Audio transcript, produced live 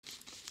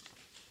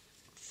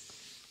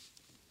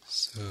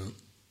So,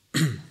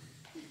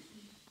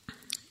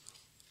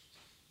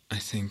 I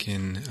think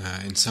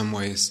in some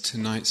ways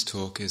tonight's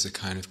talk is a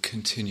kind of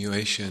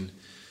continuation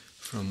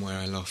from where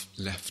I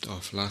left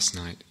off last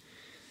night.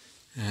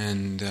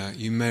 And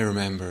you may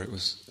remember, it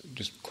was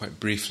just quite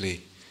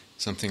briefly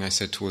something I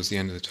said towards the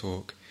end of the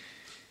talk.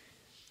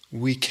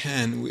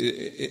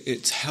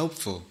 It's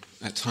helpful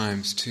at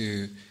times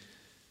to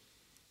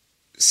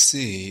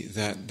see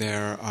that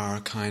there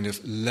are kind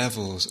of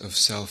levels of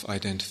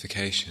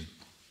self-identification.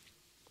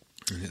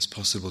 And it's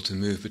possible to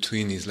move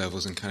between these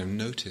levels and kind of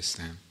notice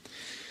them.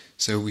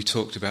 So we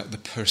talked about the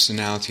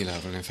personality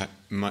level. In fact,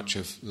 much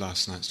of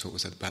last night's talk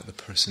was about the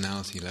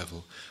personality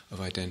level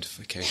of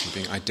identification,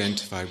 being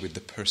identified with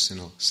the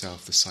personal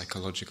self, the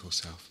psychological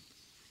self.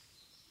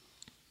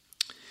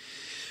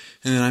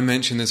 And then I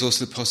mentioned there's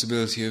also the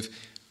possibility of,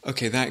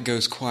 okay, that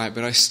goes quiet,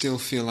 but I still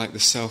feel like the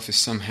self is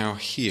somehow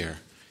here.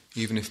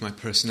 Even if my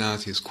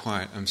personality is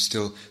quiet, I'm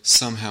still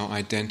somehow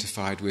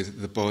identified with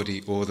the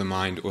body or the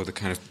mind or the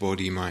kind of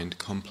body-mind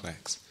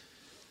complex.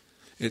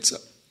 It's,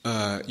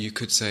 you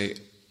could say,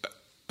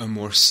 a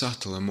more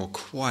subtle, a more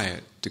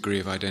quiet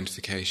degree of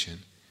identification.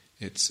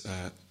 It's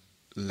a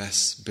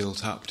less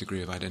built-up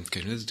degree of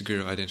identification. There's a degree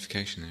of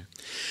identification there.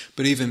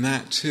 But even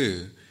that,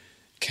 too,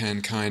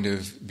 can kind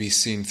of be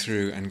seen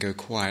through and go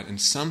quiet. And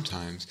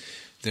sometimes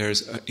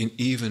there's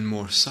even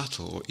more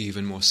subtle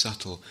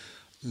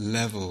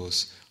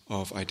levels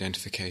of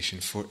identification.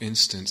 For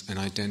instance, an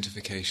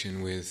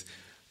identification with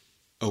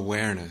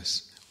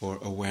awareness, or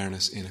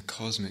awareness in a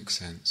cosmic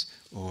sense,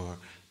 or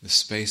the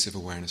space of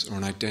awareness, or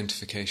an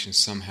identification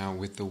somehow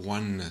with the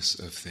oneness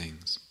of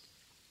things.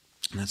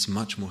 And that's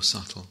much more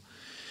subtle.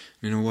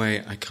 In a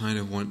way, I kind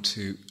of want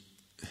to,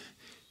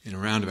 in a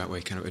roundabout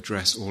way, kind of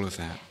address all of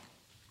that.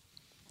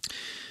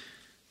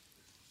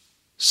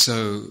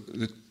 So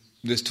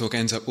this talk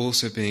ends up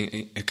also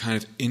being a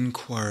kind of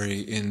inquiry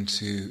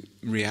into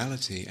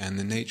reality and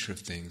the nature of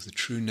things, the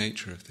true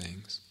nature of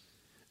things.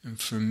 And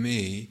for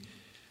me,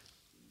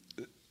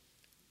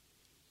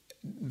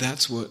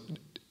 that's what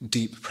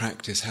deep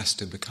practice has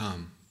to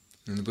become.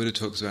 And the Buddha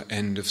talks about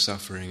end of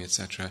suffering,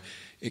 etc.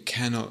 It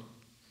cannot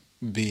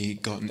be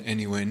gotten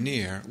anywhere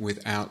near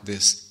without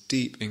this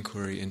deep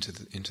inquiry into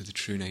the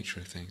true nature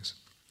of things,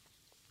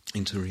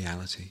 into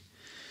reality.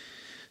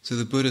 So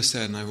the Buddha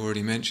said, and I've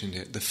already mentioned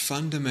it, the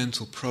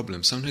fundamental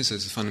problem, sometimes he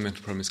says the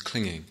fundamental problem is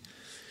clinging,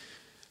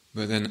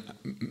 but then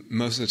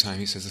most of the time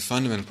he says the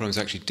fundamental problem is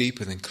actually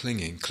deeper than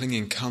clinging.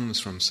 Clinging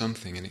comes from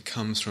something, and it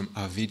comes from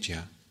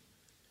avidya,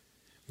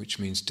 which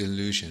means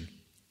delusion.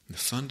 The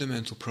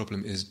fundamental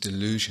problem is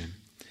delusion.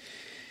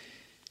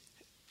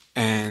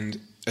 And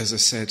as I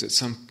said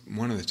at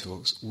one of the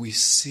talks, we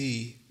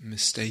see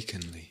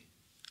mistakenly.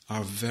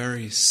 Our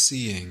very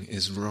seeing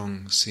is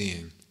wrong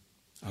seeing.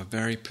 Our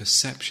very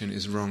perception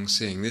is wrong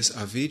seeing. This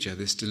avidya,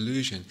 this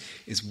delusion,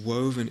 is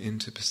woven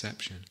into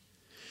perception.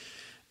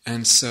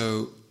 And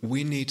so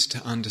we need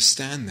to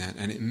understand that,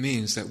 and it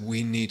means that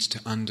we need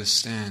to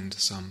understand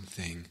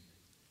something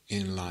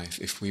in life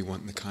if we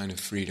want the kind of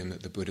freedom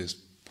that the Buddha is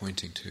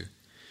pointing to.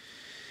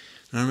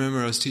 And I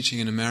remember I was teaching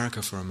in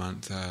America for a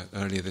month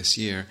earlier this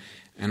year,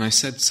 and I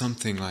said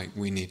something like,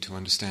 we need to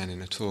understand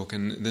in a talk,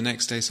 and the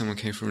next day someone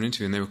came for an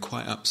interview and they were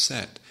quite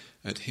upset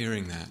at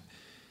hearing that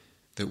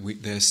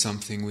there's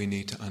something we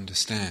need to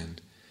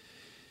understand.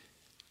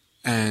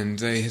 And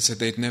they had said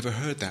they'd never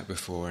heard that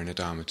before in a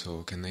Dharma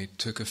talk, and they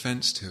took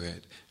offense to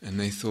it, and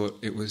they thought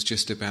it was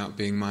just about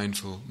being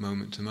mindful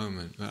moment to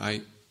moment.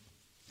 But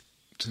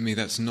to me,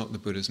 that's not the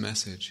Buddha's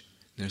message.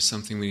 There's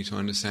something we need to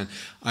understand.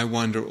 I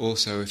wonder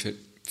also if it,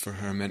 for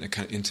her, meant a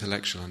kind of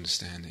intellectual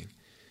understanding,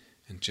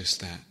 and just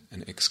that,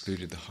 and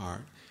excluded the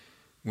heart.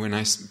 When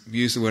I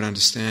use the word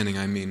understanding,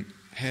 I mean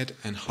head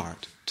and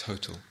heart,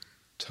 total,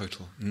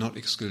 not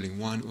excluding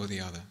one or the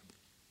other.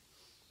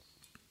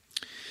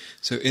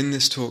 So in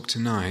this talk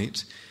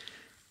tonight,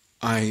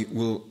 I'm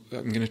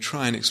going to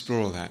try and explore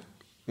all that.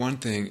 One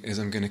thing is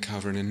I'm going to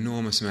cover an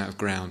enormous amount of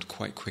ground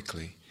quite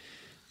quickly,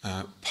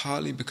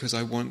 partly because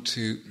I want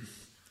to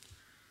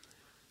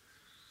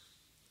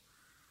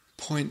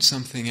point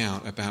something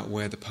out about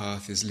where the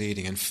path is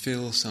leading and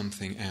fill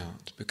something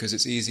out, because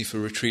it's easy for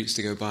retreats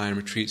to go by and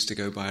retreats to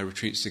go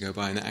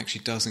by, and it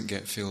actually doesn't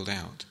get filled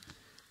out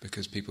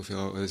because people feel,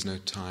 oh, there's no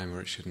time, or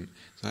it shouldn't.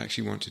 So I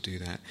actually want to do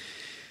that.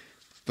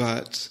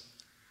 But,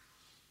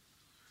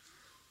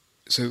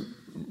 so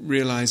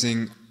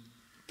realizing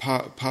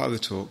part of the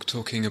talk,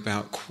 talking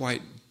about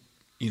quite,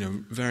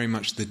 very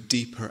much the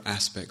deeper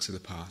aspects of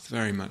the path,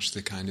 very much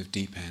the kind of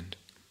deep end.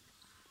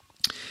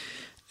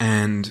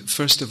 And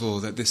first of all,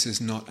 that this is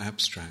not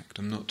abstract.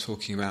 I'm not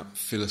talking about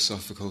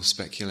philosophical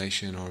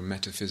speculation or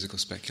metaphysical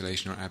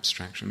speculation or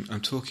abstraction.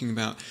 I'm talking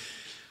about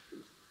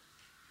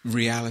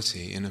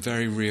reality in a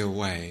very real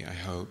way, I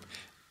hope,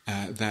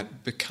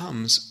 that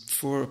becomes,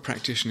 for a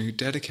practitioner who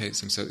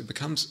dedicates himself, it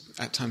becomes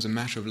at times a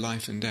matter of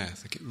life and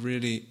death. Like, it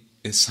really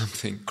is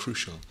something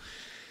crucial.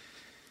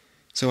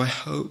 So I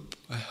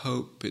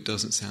hope it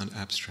doesn't sound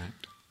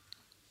abstract.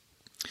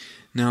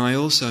 Now I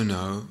also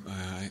know,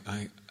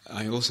 I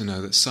I also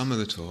know that some of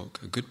the talk,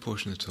 a good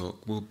portion of the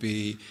talk, will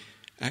be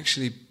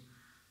actually,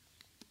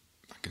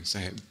 I can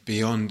say it,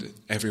 beyond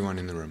everyone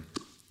in the room.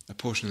 A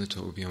portion of the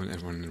talk will be beyond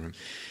everyone in the room.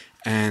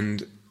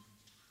 And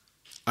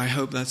I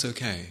hope that's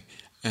okay.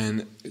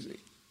 And,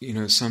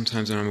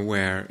 sometimes when I'm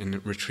aware in a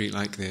retreat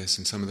like this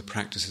and some of the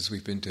practices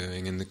we've been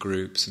doing in the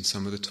groups and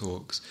some of the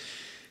talks,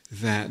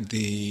 that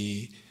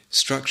the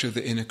structure of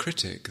the inner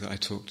critic that I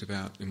talked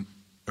about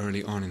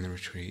early on in the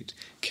retreat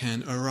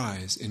can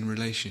arise in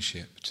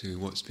relationship to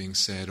what's being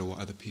said or what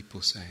other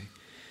people say.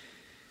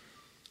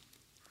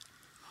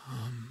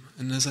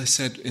 And as I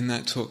said in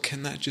that talk,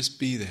 can that just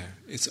be there?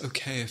 It's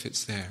okay if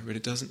it's there, but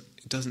it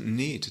doesn't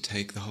need to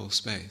take the whole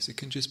space. It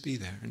can just be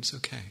there, and it's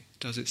okay. It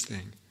does its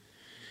thing.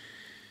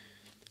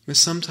 But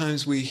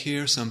sometimes we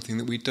hear something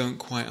that we don't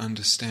quite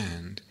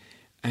understand,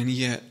 and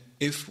yet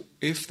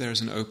if there's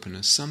an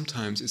openness,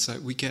 sometimes it's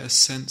like we get a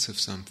sense of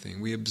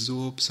something, we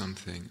absorb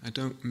something. I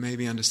don't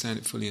maybe understand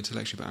it fully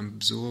intellectually, but I'm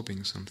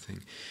absorbing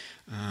something.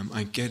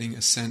 I'm getting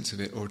a sense of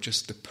it, or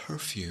just the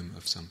perfume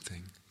of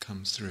something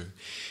comes through.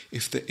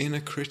 If the inner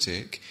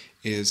critic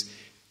is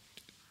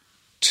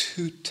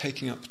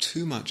taking up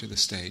too much of the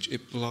stage,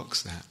 it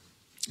blocks that.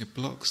 It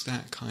blocks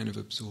that kind of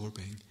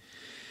absorbing.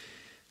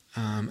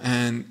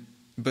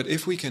 But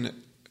if we can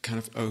kind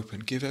of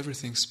open, give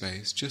everything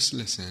space, just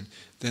listen,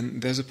 then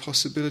there's a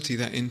possibility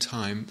that in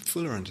time,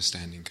 fuller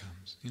understanding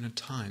comes.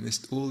 Time.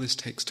 All this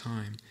takes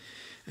time.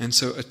 And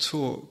so a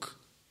talk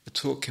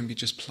can be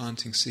just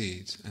planting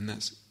seeds, and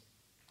that's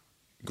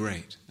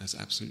great. That's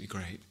absolutely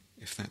great,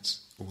 if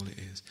that's all it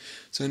is.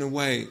 So in a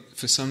way,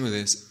 for some of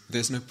this,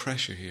 there's no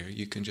pressure here.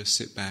 You can just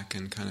sit back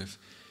and kind of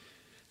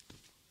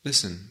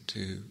listen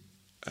to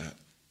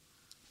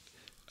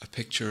a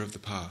picture of the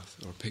path,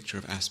 or a picture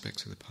of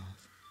aspects of the path.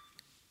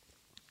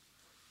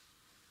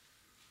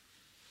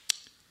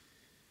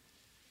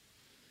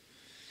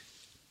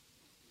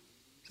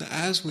 So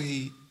as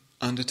we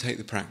undertake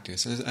the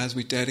practice, as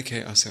we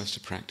dedicate ourselves to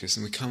practice,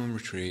 and we come on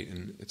retreat,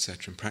 and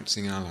etc., and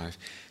practicing in our life,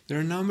 there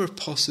are a number of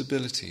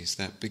possibilities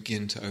that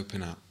begin to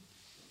open up.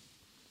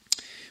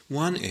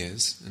 One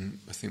is, and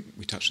I think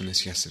we touched on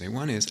this yesterday,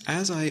 one is,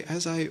 as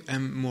I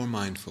am more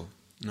mindful,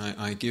 and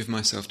I give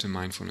myself to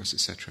mindfulness,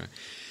 etc.,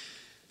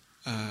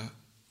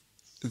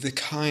 the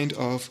kind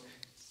of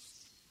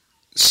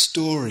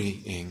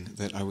storying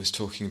that I was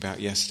talking about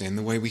yesterday, and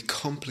the way we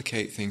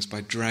complicate things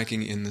by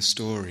dragging in the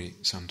story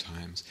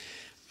sometimes,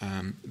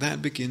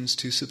 that begins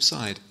to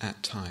subside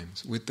at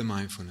times with the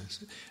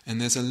mindfulness. And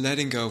there's a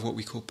letting go of what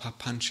we call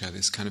papancha,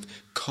 this kind of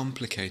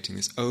complicating,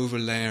 this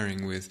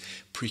overlaying with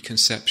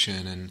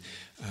preconception and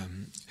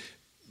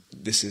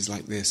this is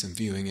like this, and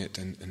viewing it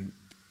and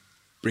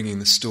bringing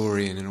the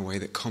story in a way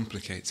that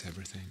complicates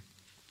everything.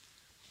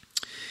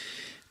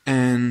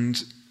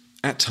 And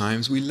at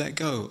times we let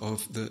go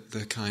of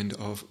the kind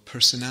of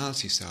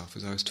personality self,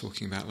 as I was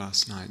talking about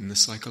last night, and the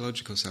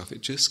psychological self. It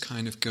just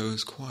kind of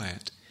goes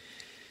quiet.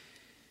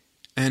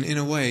 And in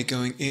a way,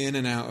 going in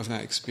and out of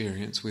that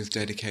experience with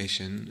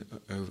dedication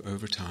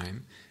over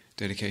time,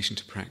 dedication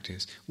to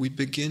practice, we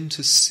begin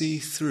to see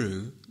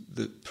through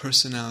the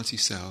personality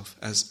self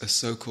as a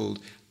so-called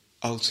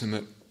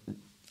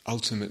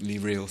ultimately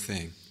real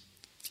thing.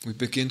 We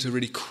begin to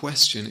really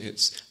question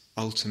its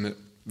ultimate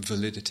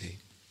validity.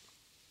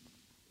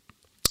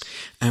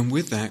 And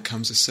with that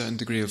comes a certain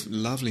degree of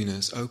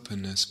loveliness,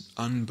 openness,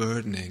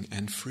 unburdening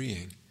and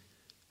freeing.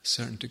 A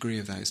certain degree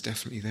of that is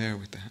definitely there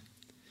with that.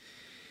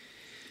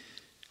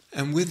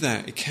 And with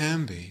that, it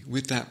can be,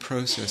 with that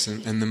process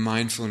and the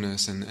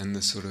mindfulness and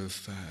the sort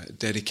of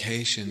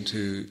dedication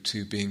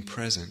to being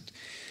present,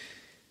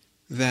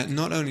 that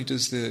not only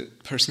does the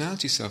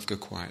personality self go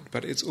quiet,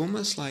 but it's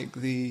almost like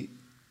the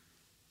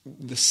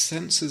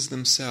senses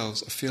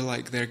themselves feel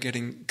like they're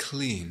getting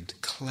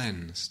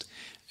cleansed.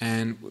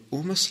 And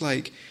almost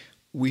like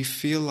we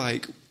feel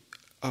like,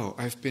 oh,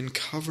 I've been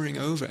covering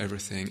over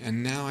everything,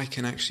 and now I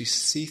can actually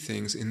see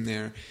things in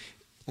their,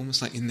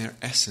 almost like in their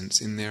essence,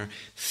 in their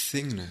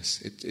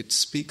thingness. It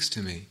speaks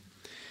to me.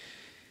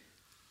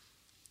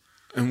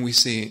 And we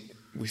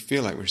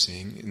feel like we're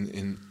seeing,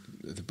 in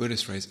the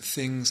Buddhist phrase,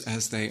 things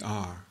as they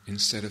are,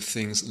 instead of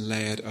things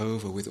layered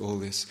over with all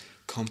this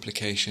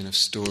complication of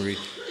storing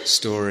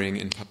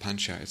in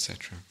papancha,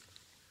 etc.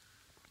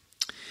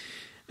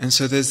 And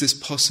so there's this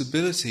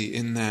possibility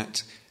in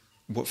that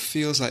what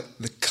feels like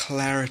the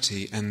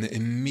clarity and the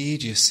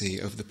immediacy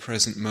of the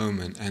present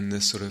moment and the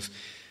sort of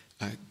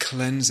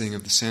cleansing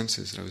of the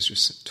senses that I was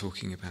just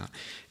talking about,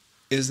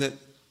 is that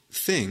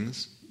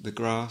things, the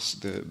grass,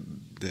 the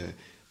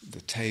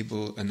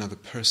table, another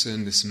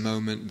person, this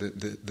moment,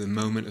 the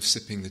moment of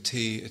sipping the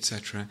tea,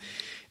 etc.,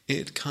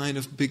 it kind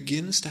of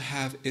begins to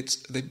have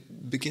they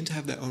begin to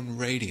have their own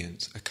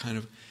radiance, a kind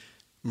of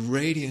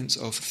radiance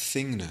of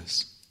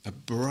thingness, a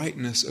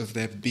brightness of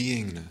their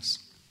beingness.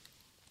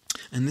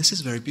 And this is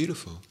very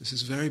beautiful. This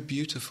is a very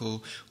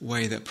beautiful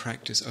way that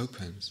practice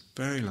opens.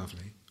 Very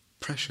lovely,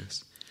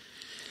 precious.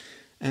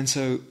 And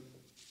so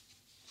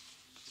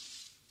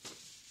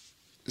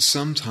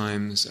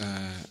sometimes,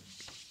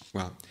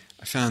 I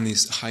found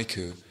these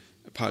haiku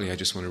partly I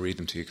just want to read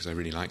them to you because I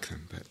really like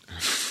them, but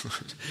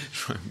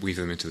try and weave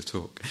them into the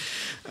talk.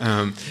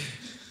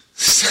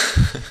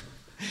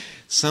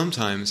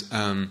 Sometimes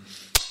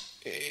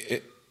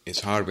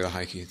it's hard with a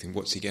haiku. You think,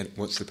 what's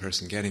the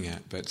person getting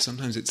at? But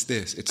sometimes it's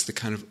this. It's the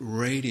kind of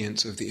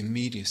radiance of the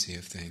immediacy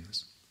of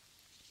things.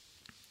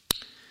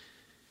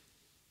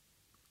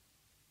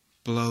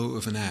 Blow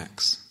of an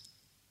axe,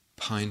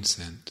 pine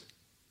scent,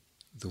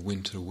 the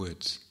winter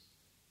woods.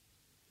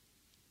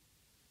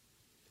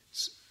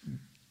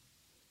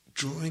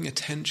 Drawing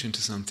attention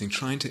to something,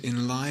 trying to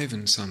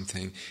enliven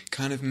something,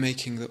 kind of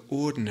making the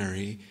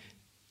ordinary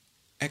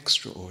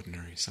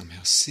extraordinary somehow,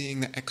 seeing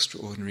the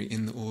extraordinary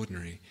in the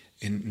ordinary,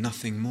 in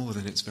nothing more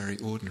than its very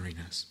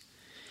ordinariness.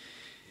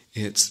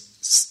 It's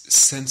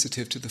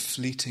sensitive to the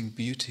fleeting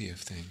beauty of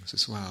things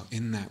as well,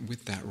 in that,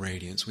 with that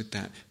radiance, with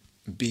that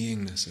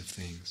beingness of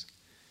things.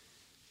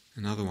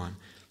 Another one.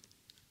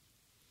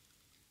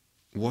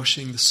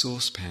 Washing the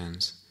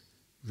saucepans,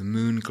 the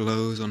moon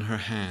glows on her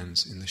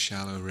hands in the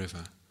shallow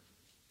river.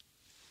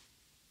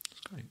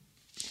 It's great.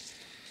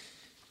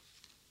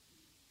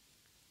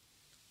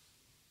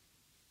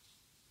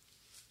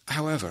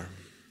 However,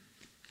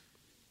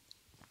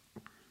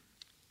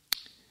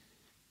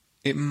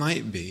 it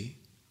might be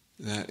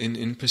that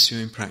in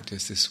pursuing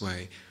practice this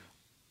way,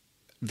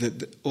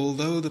 that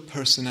although the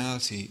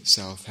personality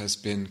self has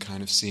been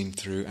kind of seen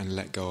through and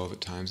let go of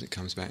at times, it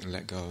comes back and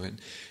let go of it,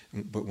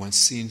 but once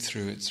seen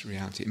through its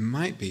reality, it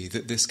might be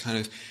that this kind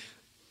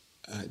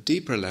of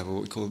deeper level,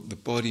 what we call the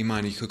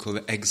body-mind, you could call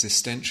the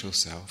existential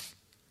self,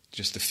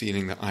 just the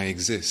feeling that I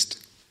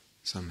exist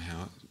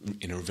somehow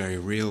in a very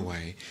real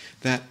way,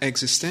 that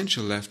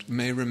existential left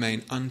may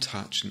remain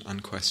untouched and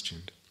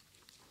unquestioned.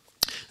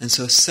 And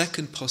so a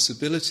second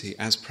possibility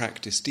as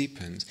practice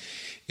deepens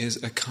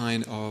is a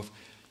kind of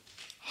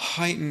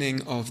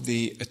heightening of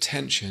the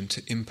attention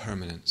to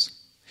impermanence.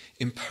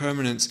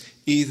 Impermanence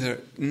either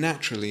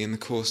naturally in the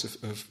course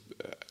of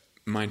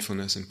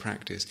mindfulness and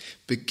practice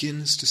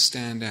begins to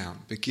stand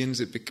out, begins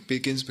to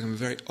become a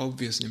very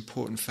obvious and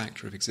important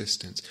factor of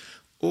existence,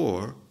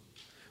 or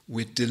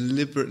we're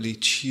deliberately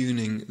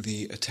tuning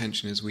the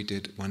attention, as we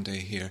did one day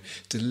here,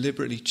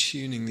 deliberately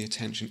tuning the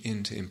attention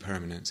into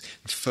impermanence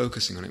and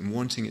focusing on it and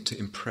wanting it to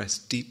impress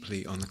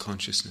deeply on the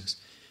consciousness,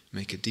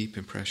 make a deep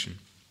impression.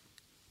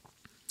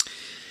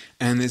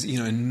 And there's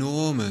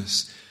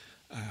enormous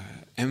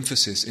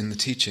emphasis in the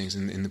teachings,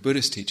 in the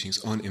Buddhist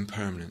teachings, on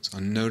impermanence,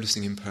 on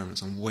noticing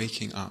impermanence, on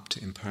waking up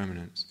to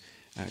impermanence.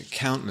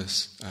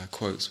 Countless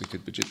quotes we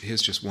could, but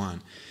here's just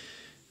one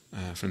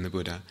from the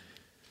Buddha.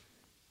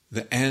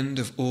 The end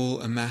of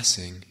all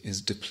amassing is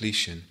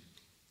depletion.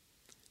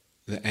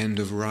 The end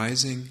of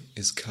rising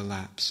is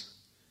collapse.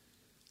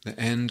 The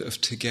end of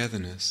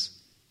togetherness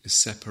is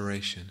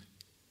separation.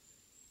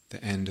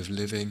 The end of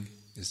living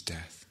is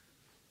death.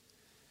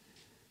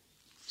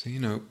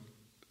 So,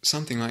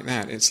 something like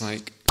that, it's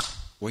like,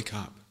 wake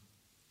up.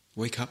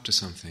 Wake up to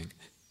something.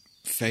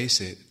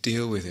 Face it,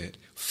 deal with it,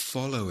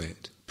 follow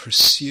it,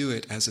 pursue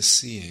it as a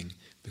seeing,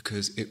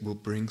 because it will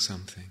bring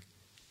something,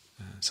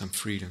 some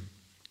freedom.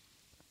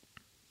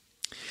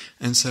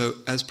 And so,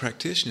 as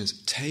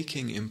practitioners,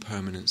 taking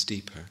impermanence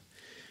deeper,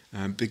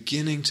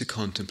 beginning to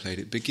contemplate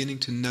it, beginning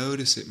to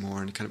notice it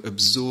more and kind of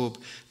absorb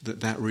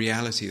that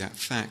reality, that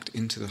fact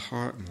into the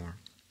heart more,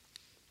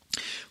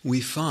 we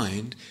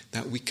find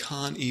that we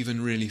can't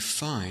even really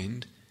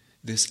find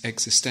this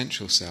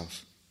existential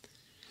self.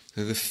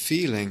 So the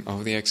feeling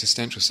of the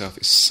existential self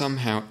is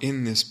somehow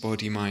in this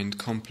body-mind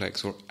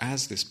complex, or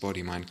as this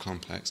body-mind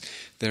complex,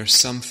 there's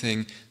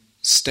something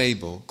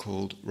stable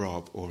called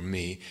Rob or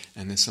me,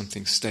 and there's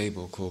something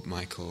stable called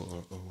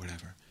Michael or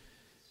whatever.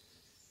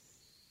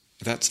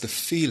 That's the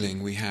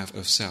feeling we have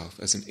of self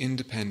as an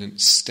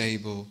independent,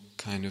 stable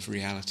kind of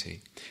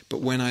reality.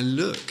 But when I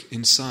look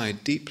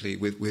inside deeply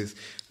with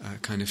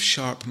kind of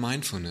sharp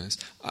mindfulness,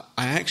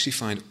 I actually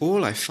find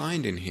all I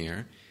find in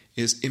here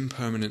is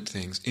impermanent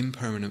things,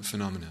 impermanent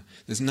phenomena.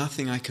 There's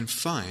nothing I can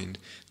find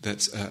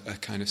that's a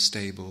kind of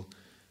stable,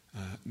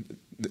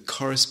 that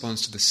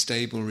corresponds to the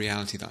stable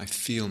reality that I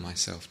feel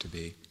myself to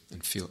be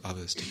and feel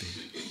others to be.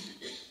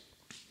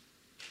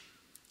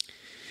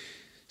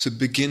 So it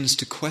begins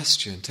to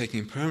question, taking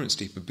impermanence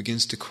deeper,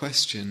 begins to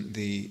question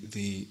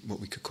the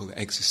what we could call the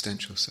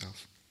existential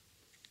self.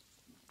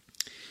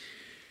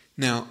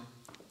 Now,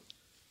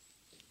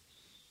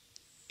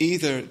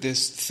 either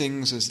this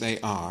things as they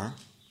are,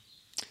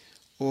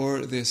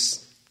 or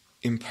this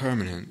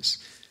impermanence,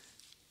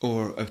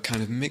 or a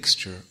kind of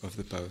mixture of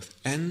the both,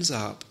 ends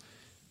up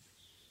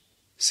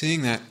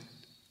seeing that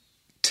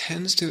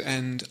tends to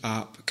end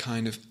up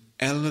kind of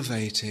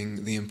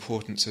elevating the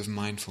importance of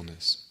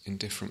mindfulness in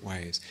different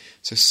ways.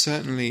 So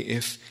certainly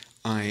if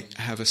I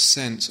have a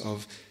sense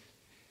of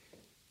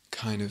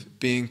kind of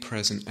being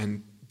present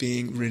and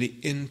being really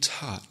in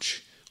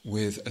touch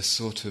with a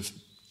sort of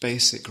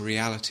basic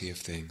reality of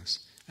things,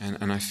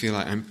 and I feel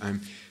like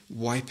I'm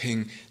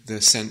wiping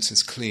the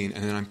senses clean,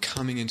 and then I'm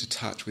coming into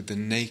touch with the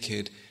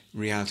naked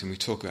reality, and we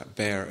talk about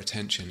bare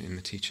attention in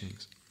the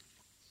teachings.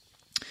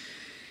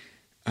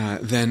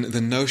 then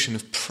the notion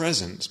of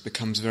presence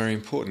becomes very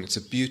important. It's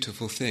a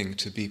beautiful thing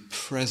to be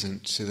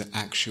present to the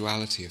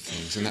actuality of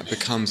things, and that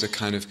becomes a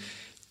kind of,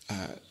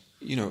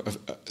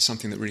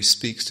 something that really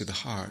speaks to the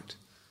heart.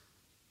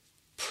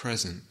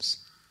 Presence,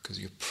 because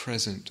you're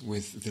present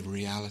with the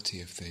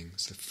reality of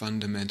things, the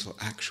fundamental,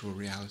 actual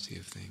reality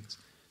of things.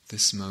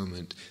 This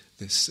moment,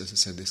 this, as I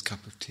said, this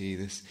cup of tea,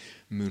 this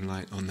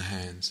moonlight on the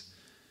hands.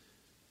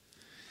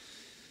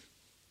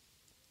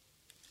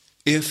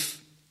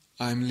 If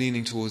I'm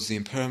leaning towards the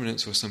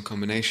impermanence or some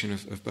combination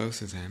of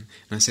both of them,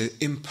 and I say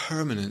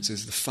impermanence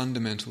is the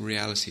fundamental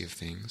reality of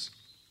things,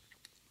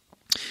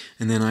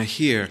 and then I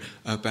hear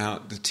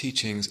about the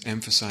teachings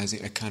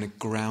emphasizing a kind of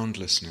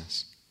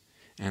groundlessness,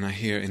 and I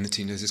hear in the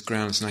teachings this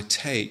groundlessness, and I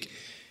take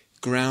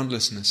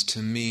groundlessness to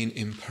mean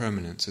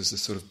impermanence as the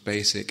sort of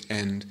basic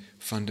end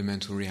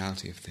fundamental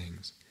reality of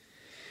things.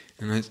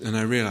 And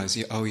I realize,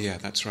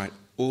 that's right.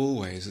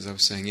 Always, as I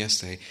was saying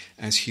yesterday,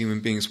 as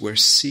human beings, we're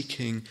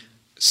seeking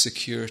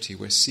security,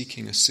 we're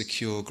seeking a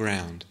secure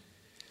ground.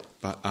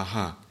 But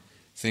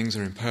things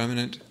are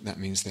impermanent, that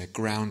means they're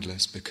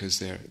groundless because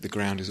the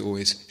ground is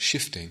always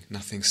shifting,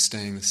 nothing's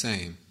staying the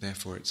same,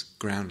 therefore it's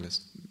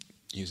groundless,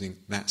 using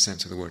that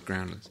sense of the word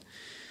groundless.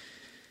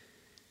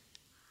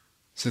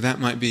 So that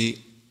might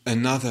be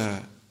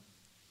another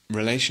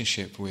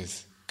relationship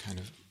with kind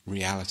of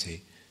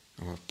reality,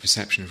 or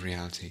perception of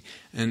reality.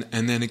 And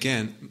then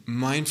again,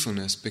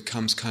 mindfulness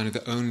becomes kind of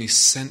the only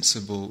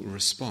sensible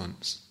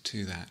response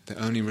to that,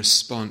 the only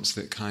response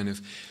that kind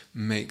of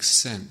makes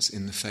sense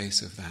in the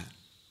face of that.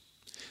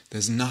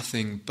 There's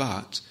nothing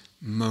but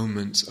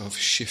moments of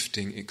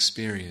shifting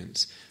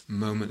experience, a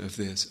moment of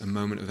this, a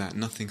moment of that.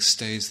 Nothing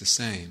stays the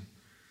same.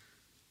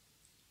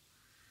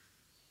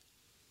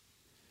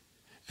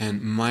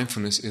 And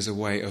mindfulness is a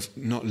way of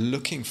not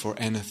looking for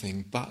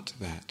anything but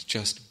that,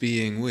 just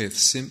being with,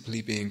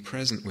 simply being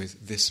present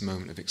with this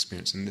moment of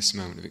experience and this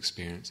moment of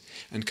experience,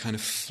 and kind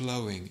of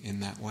flowing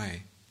in that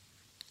way.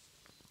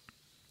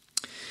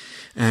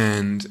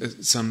 And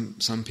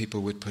some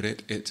people would put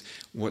it,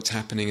 what's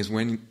happening is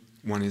when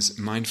one is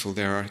mindful,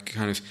 there are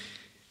kind of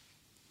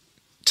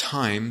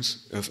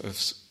times of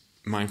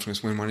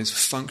mindfulness when one is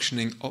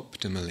functioning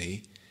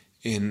optimally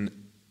in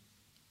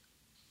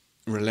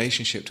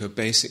relationship to a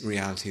basic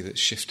reality that's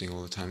shifting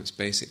all the time. It's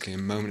basically a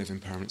moment of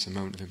impermanence, a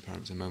moment of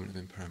impermanence, a moment of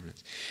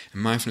impermanence.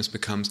 And mindfulness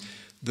becomes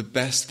the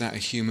best that a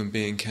human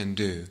being can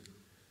do,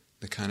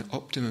 the kind of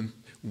optimum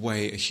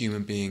way a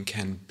human being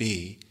can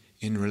be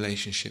in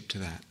relationship to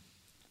that.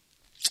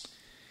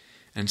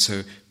 And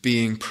so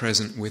being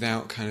present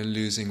without kind of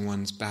losing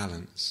one's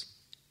balance.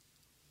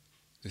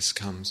 This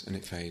comes and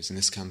it fades, and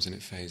this comes and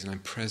it fades, and I'm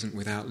present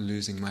without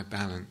losing my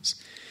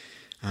balance.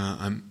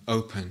 I'm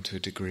open to a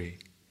degree.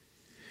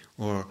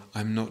 Or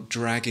I'm not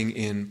dragging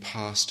in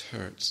past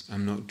hurts.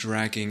 I'm not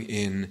dragging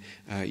in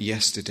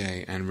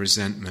yesterday and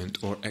resentment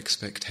or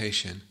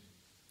expectation.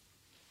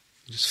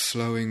 I'm just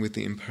flowing with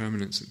the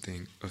impermanence of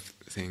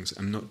things.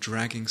 I'm not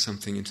dragging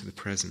something into the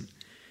present.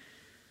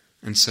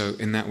 And so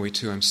in that way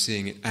too, I'm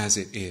seeing it as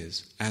it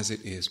is,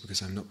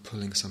 because I'm not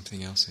pulling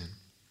something else in.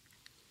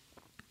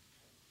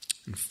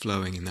 And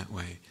flowing in that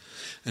way.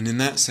 And in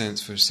that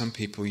sense, for some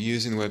people,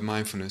 using the word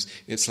mindfulness,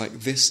 it's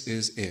like this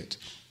is it.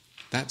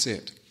 That's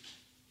it.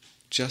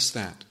 Just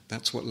that.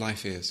 That's what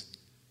life is.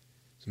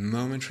 It's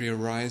momentary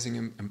arising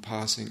and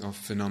passing of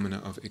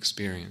phenomena of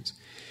experience.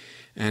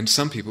 And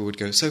some people do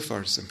go so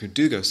far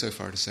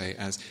to say,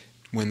 as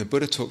when the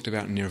Buddha talked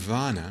about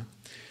nirvana,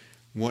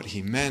 what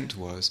he meant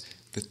was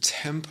the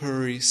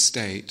temporary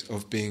state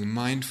of being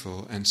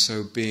mindful and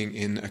so being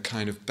in a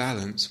kind of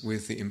balance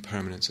with the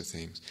impermanence of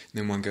things. And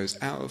then one goes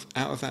out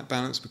of that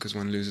balance because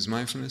one loses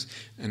mindfulness,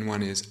 and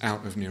one is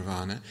out of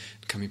nirvana,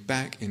 coming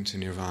back into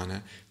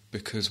nirvana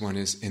because one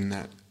is in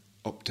that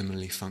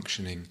optimally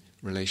functioning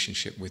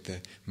relationship with the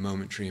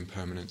momentary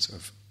impermanence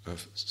of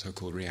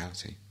so-called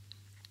reality.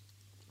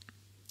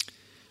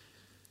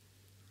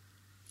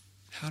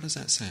 How does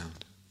that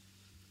sound?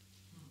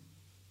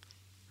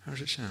 How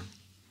does it sound?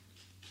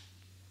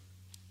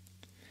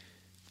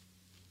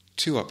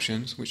 Two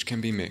options which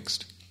can be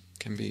mixed,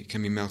 can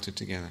be melted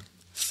together.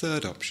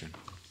 Third option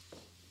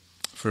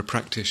for a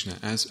practitioner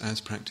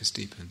as practice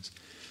deepens.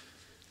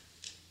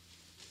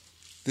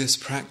 This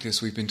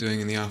practice we've been doing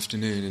in the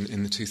afternoon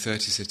in the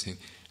 2:30 sitting,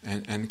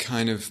 and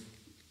kind of,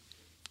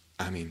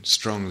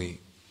 strongly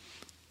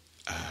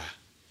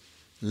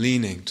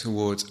leaning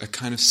towards a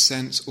kind of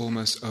sense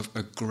almost of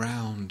a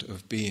ground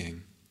of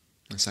being.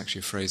 That's actually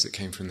a phrase that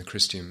came from the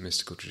Christian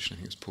mystical tradition. I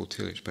think it was Paul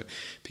Tillich, but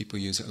people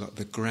use it a lot.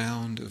 The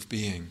ground of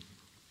being.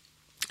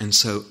 And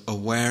so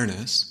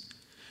awareness,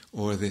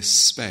 or this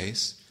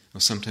space, or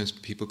sometimes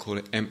people call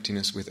it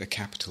emptiness with a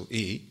capital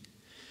E,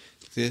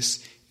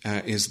 this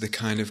is the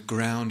kind of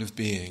ground of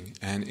being,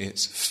 and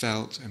it's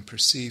felt and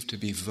perceived to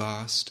be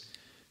vast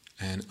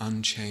and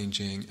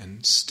unchanging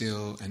and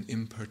still and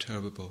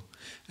imperturbable.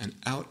 And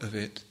out of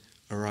it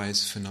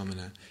arise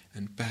phenomena,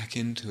 and back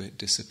into it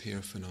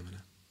disappear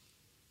phenomena.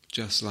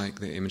 Just like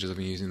the images I've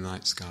been using in the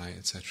night sky,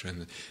 etc.,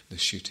 and the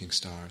shooting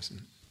stars,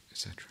 and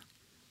etc.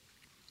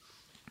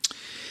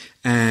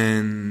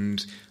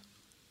 And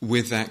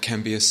with that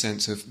can be a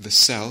sense of the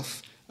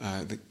self.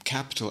 The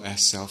capital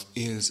S self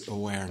is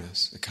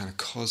awareness, a kind of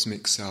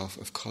cosmic self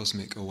of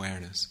cosmic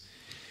awareness.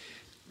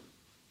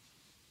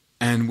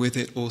 And with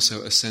it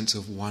also a sense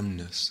of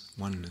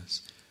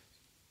oneness.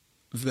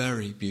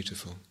 Very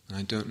beautiful. And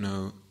I don't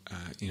know,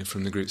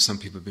 from the group, some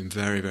people have been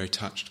very, very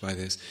touched by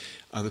this.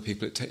 Other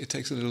people, it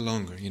takes a little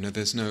longer.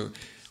 There's no,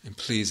 and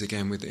please,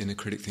 again, with the inner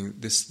critic thing,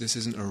 this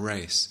isn't a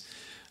race.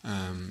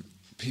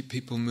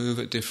 People move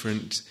at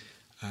different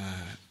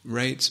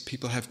rates.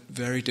 People have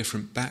very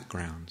different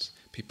backgrounds.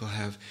 People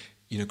have,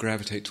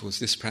 gravitate towards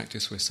this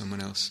practice where someone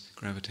else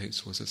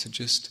gravitates towards it. So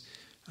just,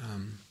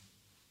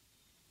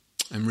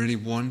 I'm really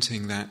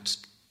wanting that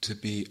to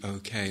be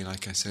okay,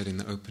 like I said in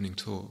the opening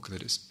talk,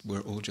 that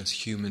we're all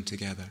just human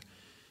together.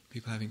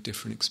 People having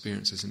different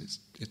experiences, and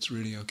it's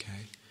really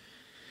okay.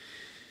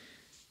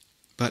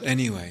 But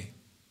anyway,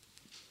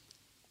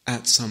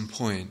 at some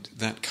point,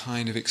 that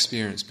kind of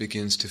experience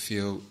begins to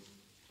feel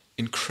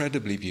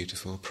incredibly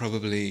beautiful,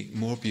 probably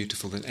more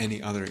beautiful than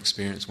any other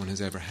experience one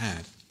has ever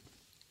had,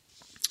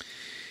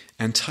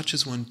 and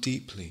touches one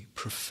deeply,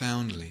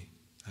 profoundly.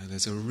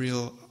 There's a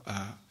real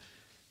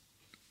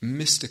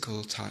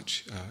mystical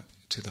touch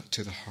to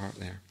the heart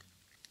there.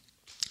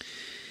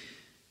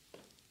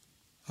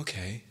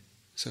 Okay,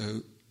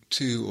 so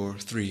 2 or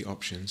 3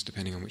 options,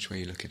 depending on which way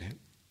you look at it.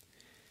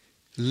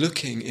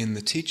 Looking in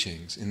the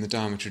teachings, in the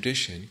Dharma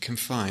tradition, can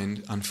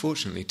find,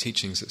 unfortunately,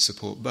 teachings that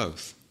support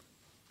both.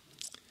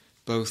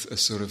 Both a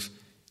sort of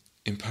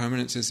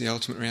impermanence is the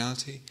ultimate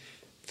reality,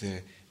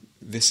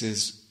 this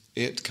is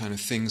it, kind of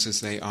things as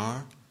they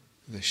are,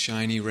 the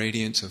shiny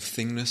radiance of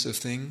thingness of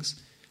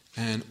things,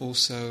 and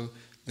also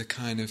the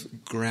kind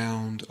of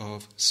ground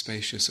of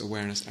spacious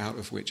awareness out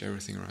of which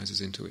everything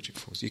arises, into which it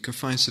falls. You can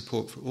find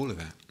support for all of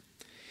that.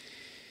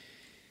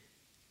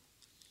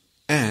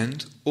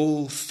 And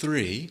all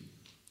 3,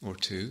 or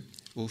 2,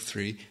 all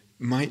 3,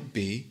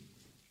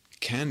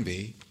 can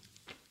be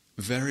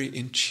very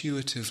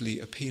intuitively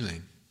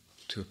appealing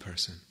to a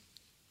person.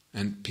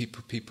 And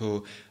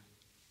people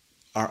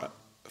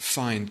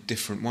find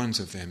different ones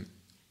of them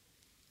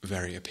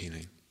very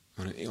appealing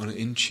on an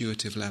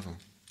intuitive level.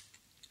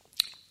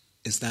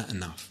 Is that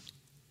enough?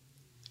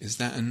 Is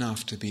that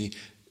enough to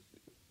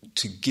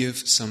give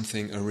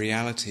something a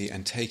reality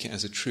and take it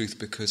as a truth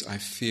because I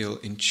feel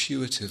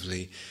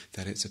intuitively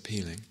that it's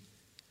appealing?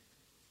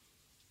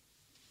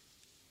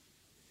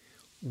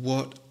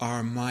 What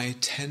are my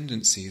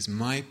tendencies,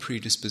 my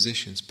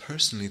predispositions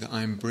personally that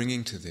I'm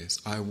bringing to this?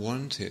 I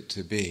want it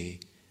to be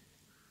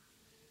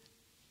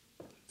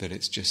that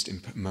it's just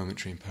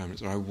momentary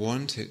impermanence, or I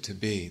want it to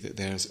be that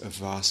there's a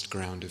vast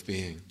ground of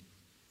being.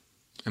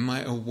 Am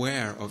I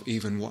aware of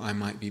even what I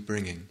might be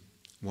bringing,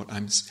 what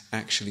I'm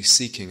actually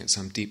seeking at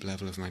some deep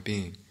level of my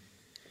being?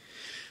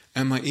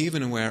 Am I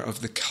even aware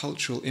of the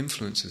cultural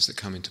influences that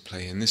come into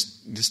play? And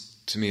this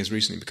to me has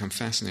recently become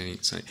fascinating.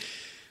 It's like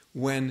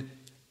when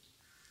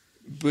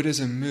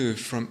Buddhism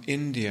moved from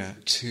India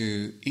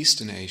to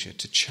Eastern Asia,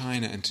 to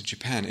China and to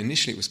Japan,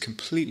 initially it was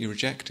completely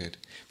rejected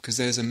because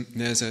there's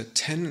a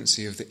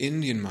tendency of the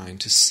Indian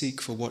mind to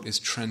seek for what is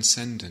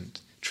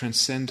transcendent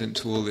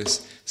to all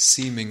this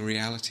seeming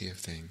reality of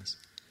things.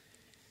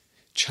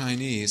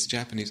 Chinese,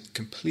 Japanese,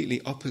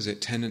 completely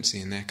opposite tendency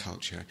in their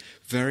culture,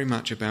 very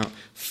much about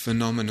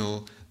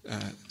phenomenal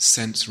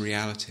sense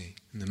reality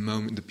and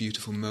the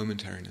beautiful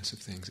momentariness of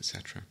things,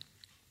 etc.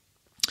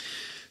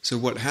 So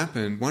what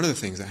happened, one of the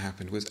things that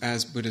happened was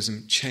as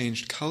Buddhism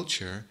changed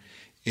culture,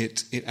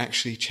 it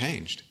actually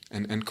changed.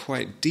 And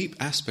quite deep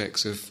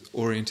aspects of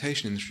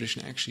orientation in the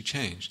tradition actually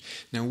changed.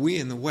 Now we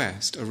in the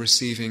West are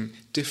receiving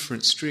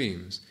different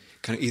streams,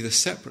 kind of either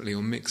separately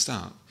or mixed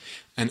up,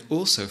 and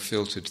also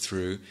filtered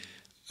through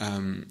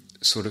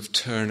sort of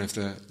turn of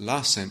the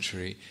last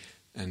century,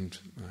 and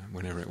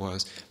whenever it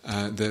was,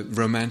 the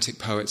Romantic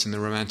poets and the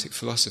Romantic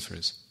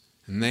philosophers.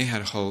 And they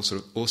had a whole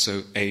sort of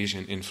also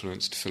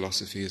Asian-influenced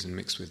philosophies and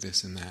mixed with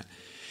this and that.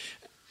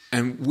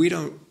 And we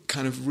don't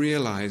kind of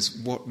realize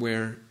what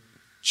we're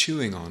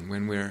chewing on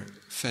when we're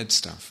fed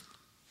stuff.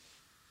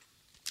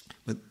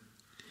 But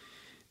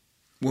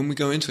when we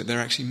go into it, there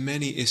are actually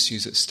many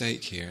issues at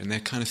stake here, and they're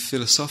kind of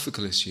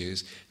philosophical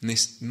issues, and they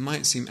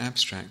might seem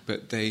abstract,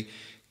 but they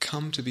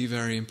come to be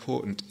very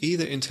important,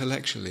 either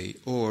intellectually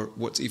or,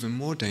 what's even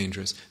more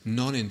dangerous,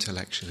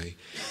 non-intellectually,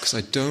 because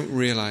I don't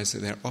realize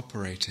that they're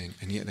operating,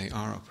 and yet they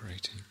are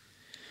operating.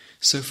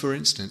 So, for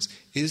instance,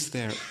 is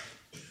there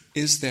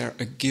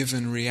a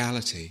given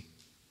reality?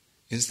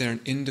 Is there an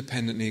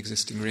independently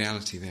existing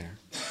reality there?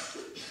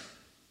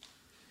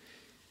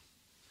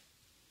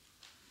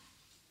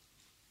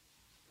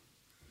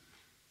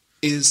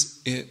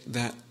 Is it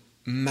that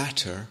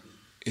matter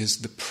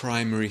is the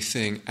primary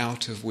thing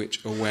out of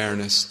which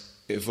awareness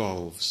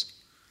evolves,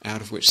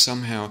 out of which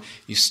somehow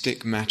you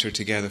stick matter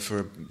together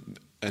for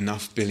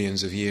enough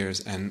billions of years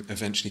and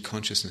eventually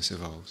consciousness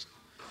evolves?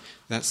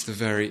 That's the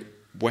very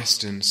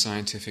Western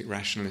scientific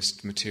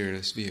rationalist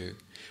materialist view.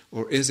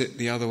 Or is it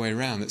the other way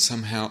around, that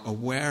somehow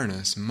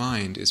awareness,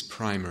 mind, is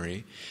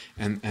primary,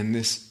 and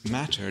this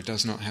matter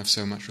does not have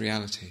so much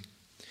reality?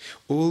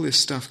 All this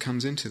stuff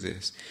comes into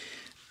this.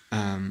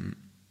 And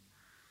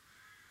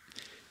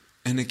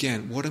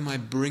again, what am I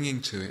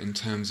bringing to it in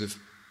terms of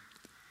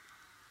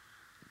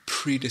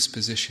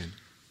predisposition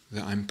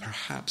that I'm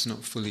perhaps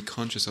not fully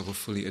conscious of or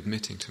fully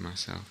admitting to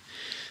myself?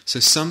 So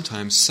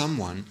sometimes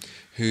someone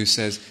who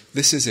says,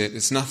 this is it,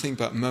 it's nothing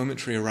but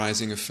momentary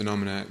arising of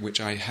phenomena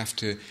which I have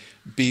to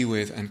be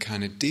with and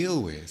kind of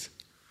deal with.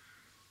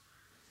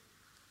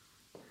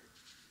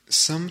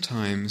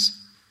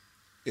 Sometimes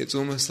it's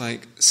almost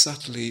like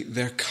subtly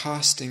they're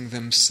casting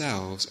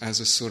themselves as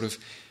a sort of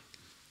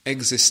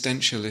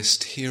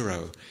existentialist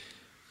hero,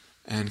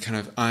 and kind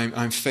of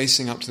I'm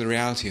facing up to the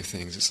reality of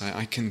things. It's like,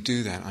 I can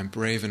do that, I'm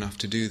brave enough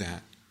to do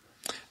that,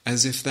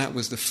 as if that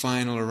was the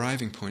final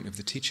arriving point of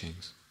the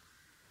teachings.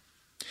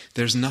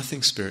 There's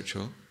nothing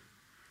spiritual,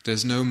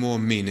 there's no more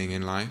meaning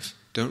in life,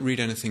 don't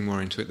read anything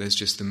more into it, there's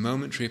just the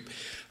momentary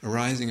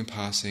arising and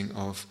passing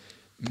of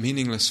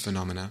meaningless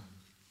phenomena.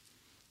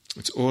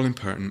 It's all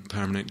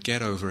impermanent,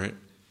 get over it,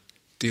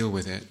 deal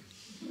with it.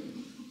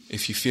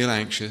 If you feel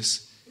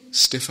anxious,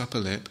 stiff up a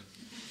lip,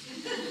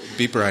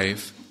 be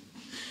brave.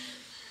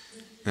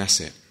 That's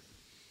it.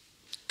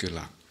 Good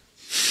luck.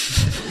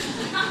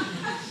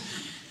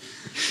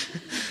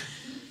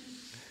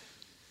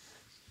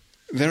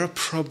 There are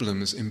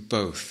problems in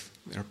both.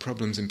 There are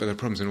problems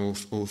in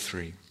all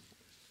three.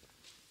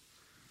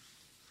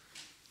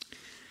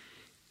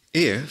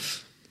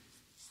 If,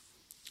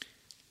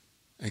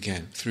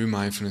 again, through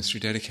mindfulness,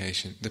 through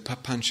dedication, the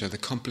papancha, the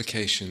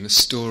complication, the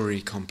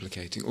story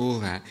complicating, all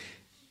that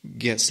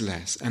gets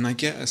less. And I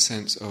get a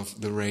sense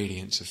of the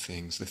radiance of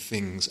things, the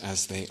things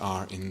as they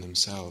are in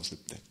themselves,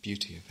 the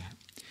beauty of that.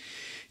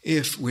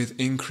 If, with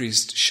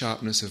increased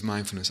sharpness of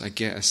mindfulness, I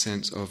get a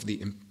sense of the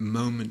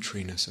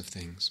momentariness of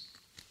things.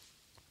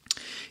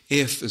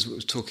 If, as we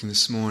were talking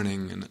this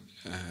morning and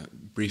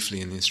briefly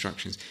in the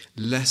instructions,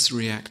 less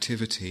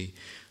reactivity,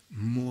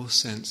 more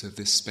sense of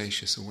this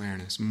spacious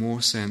awareness,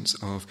 more sense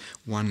of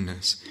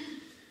oneness.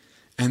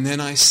 And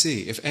then I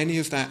see, if any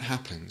of that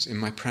happens in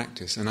my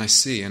practice, and I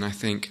see that and I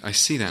think,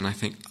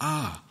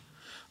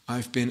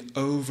 I've been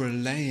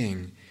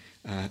overlaying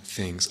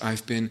things.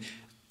 I've been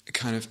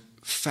kind of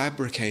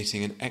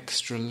fabricating an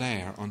extra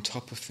layer on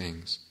top of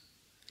things.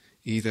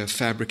 Either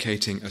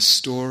fabricating a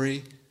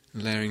story,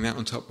 layering that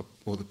on top,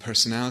 or the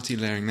personality,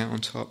 layering that on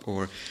top,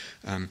 or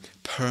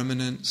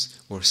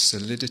permanence, or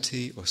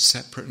solidity, or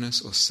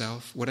separateness, or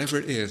self, whatever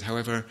it is,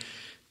 however,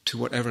 to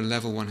whatever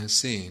level one has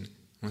seen.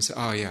 One says,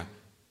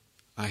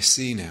 I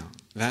see now.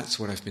 That's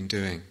what I've been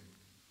doing.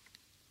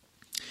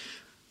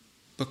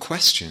 But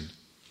question,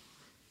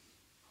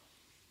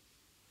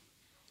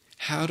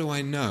 how do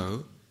I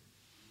know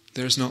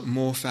there's not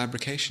more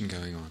fabrication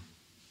going on?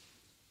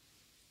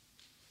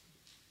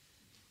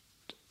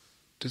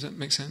 Does that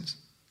make sense?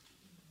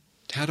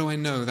 How do I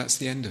know that's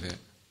the end of it?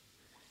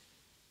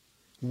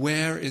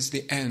 Where is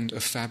the end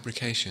of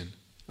fabrication?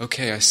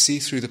 Okay, I see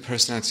through the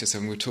personality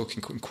system. We were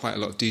talking in quite a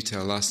lot of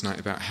detail last night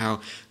about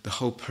how the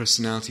whole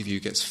personality view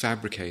gets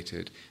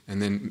fabricated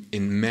and then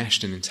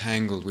enmeshed and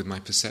entangled with my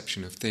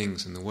perception of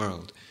things and the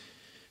world.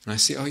 And I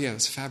see,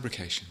 that's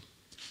fabrication.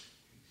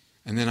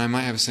 And then I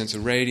might have a sense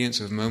of radiance,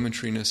 of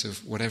momentariness,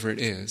 of whatever it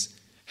is.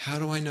 How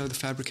do I know the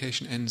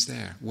fabrication ends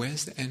there?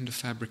 Where's the end of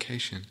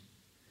fabrication?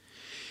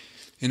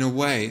 In a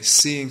way,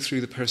 seeing through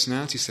the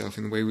personality self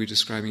in the way we were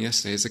describing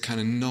yesterday is a kind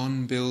of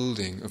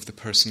non-building of the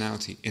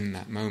personality in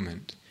that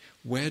moment.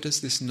 Where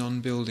does this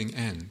non-building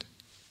end?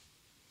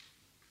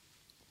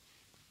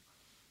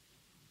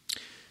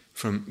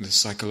 From the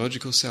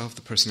psychological self,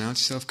 the personality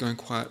self going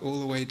quiet,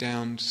 all the way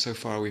down, so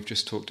far we've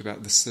just talked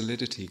about the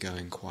solidity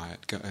going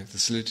quiet, the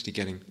solidity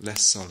getting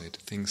less solid,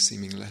 things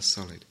seeming less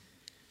solid.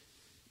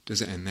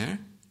 Does it end there?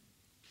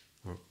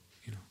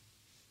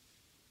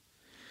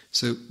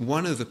 So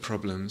one of the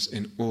problems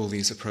in all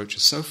these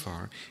approaches so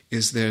far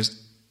is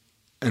there's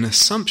an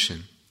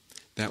assumption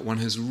that one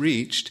has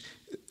reached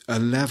a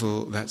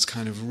level that's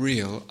kind of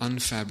real,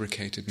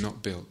 unfabricated,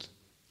 not built.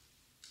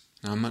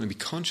 Now I might not be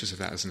conscious of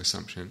that as an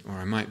assumption, or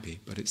I might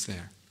be, but it's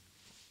there.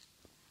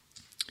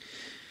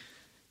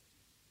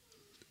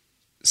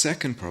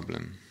 Second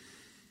problem,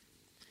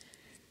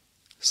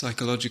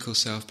 psychological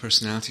self,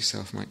 personality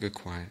self might go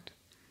quiet.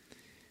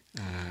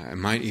 It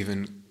might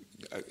even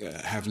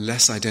have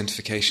less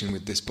identification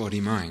with this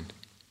body-mind.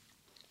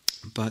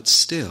 But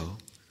still,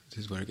 this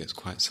is where it gets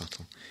quite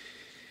subtle,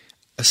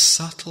 a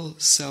subtle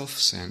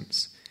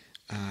self-sense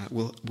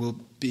will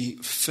be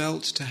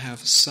felt to have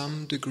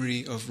some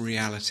degree of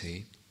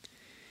reality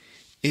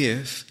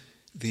if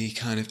the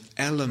kind of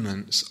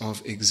elements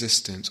of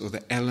existence, or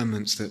the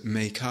elements that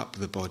make up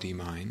the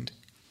body-mind,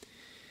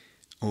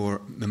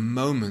 or the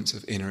moments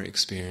of inner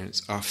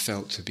experience, are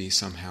felt to be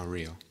somehow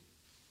real.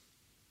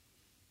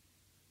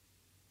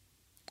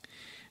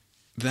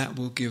 That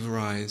will give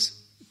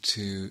rise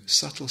to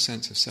subtle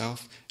sense of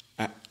self,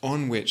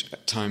 on which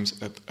at times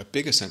a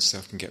bigger sense of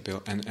self can get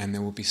built, and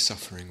there will be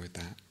suffering with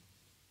that.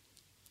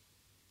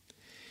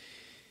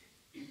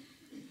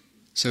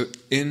 So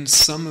in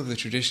some of the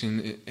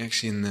tradition,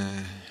 actually in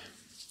the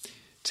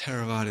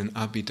Theravada and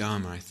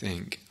Abhidharma, I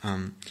think,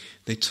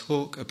 they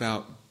talk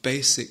about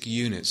basic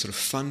units, sort of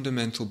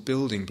fundamental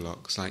building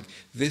blocks, like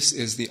this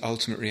is the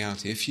ultimate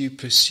reality. If you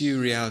pursue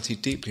reality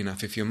deeply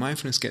enough, if your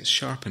mindfulness gets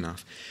sharp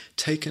enough,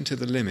 taken to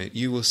the limit,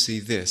 you will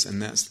see this,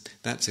 and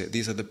that's it.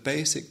 These are the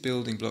basic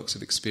building blocks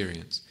of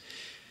experience.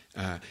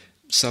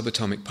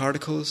 Subatomic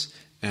particles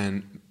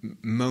and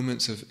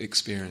moments of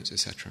experience,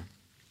 etc.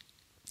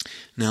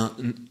 Now,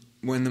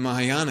 when the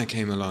Mahayana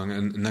came along,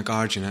 and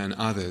Nagarjuna and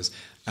others,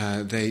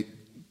 they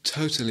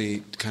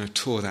totally kind of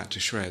tore that to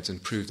shreds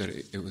and proved that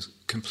it was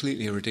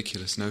completely a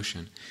ridiculous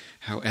notion,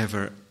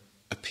 however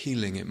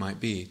appealing it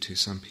might be to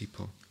some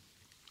people.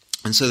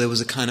 And so there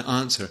was a kind of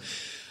answer,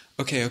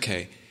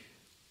 okay,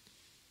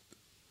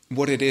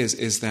 what it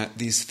is that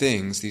these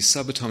things, these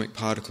subatomic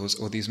particles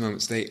or these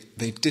moments, they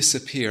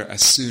disappear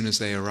as soon as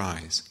they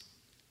arise.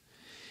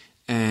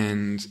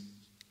 And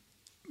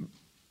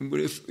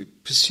if we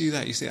pursue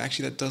that, you say,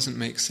 actually that doesn't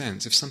make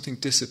sense. If something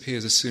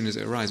disappears as soon as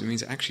it arises, it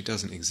means it actually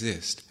doesn't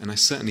exist. And I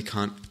certainly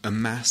can't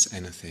amass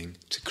anything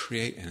to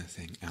create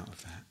anything out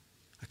of that.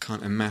 I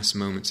can't amass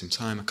moments in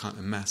time, I can't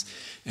amass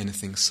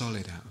anything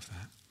solid out of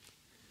that.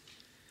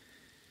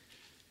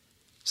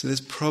 So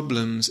there's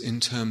problems in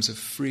terms of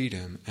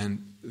freedom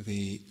and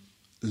the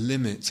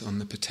limits on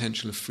the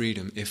potential of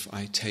freedom if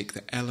I take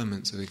the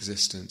elements of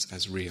existence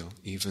as real,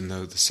 even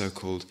though the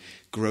so-called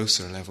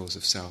grosser levels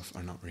of self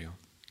are not real.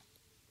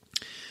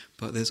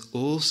 But there's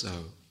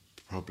also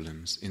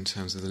problems in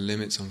terms of the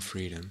limits on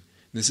freedom.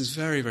 This is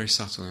very, very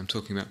subtle. I'm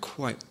talking about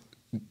quite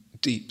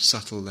deep,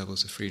 subtle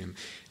levels of freedom.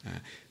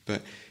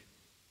 But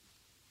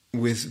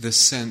with the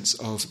sense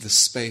of the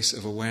space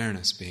of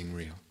awareness being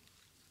real.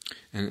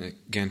 And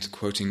again,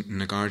 quoting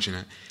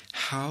Nagarjuna,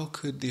 how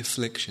could the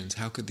afflictions,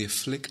 how could the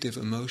afflictive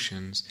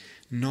emotions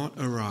not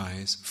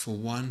arise for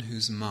one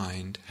whose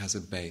mind has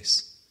a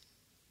base?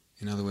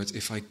 In other words,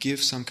 if I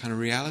give some kind of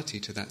reality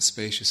to that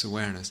spacious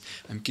awareness,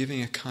 I'm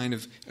giving a kind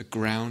of a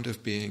ground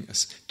of being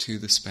to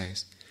the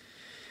space.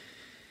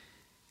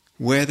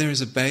 Where there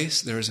is a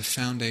base, there is a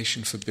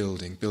foundation for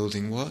building.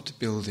 Building what?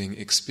 Building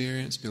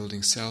experience,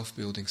 building self,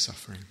 building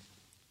suffering.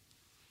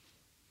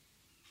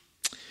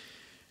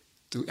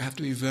 We have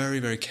to be very,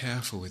 very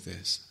careful with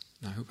this.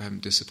 And I hope I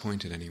haven't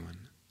disappointed anyone.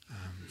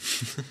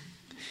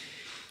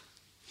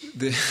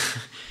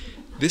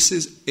 This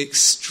is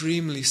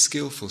extremely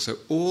skillful. So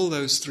all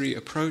those three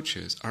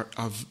approaches are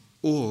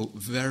all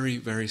very,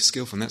 very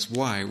skillful. And that's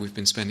why we've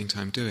been spending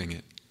time doing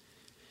it.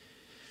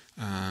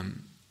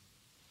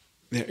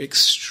 They're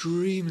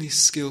extremely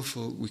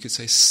skillful, we could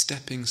say,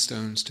 stepping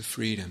stones to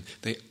freedom.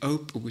 We've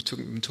been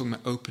talking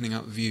about opening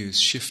up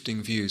views,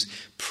 shifting views,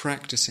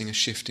 practicing a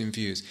shift in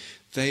views.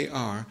 They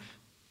are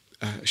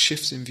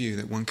shifts in view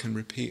that one can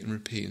repeat and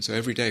repeat. And so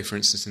every day, for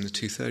instance, in the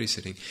 2:30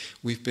 sitting,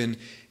 we've been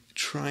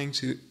trying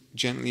to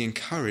gently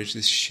encourage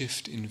this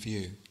shift in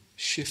view.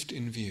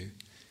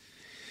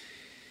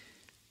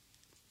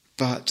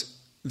 But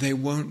they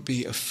won't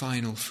be a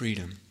final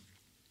freedom,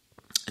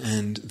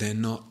 and they're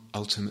not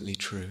ultimately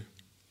true.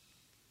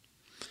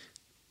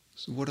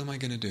 So what am I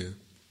going to do?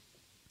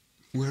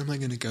 Where am I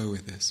going to go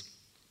with this?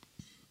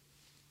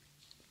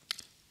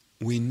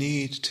 We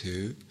need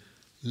to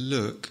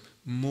look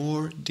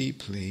more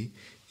deeply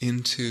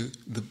into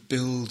the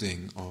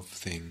building of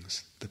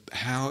things.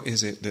 How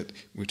is it that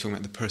we're talking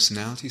about the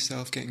personality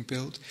self getting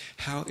built?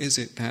 How is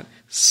it that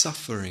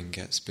suffering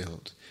gets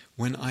built?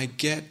 When I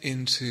get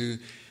into,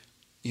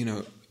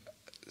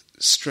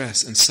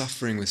 stress and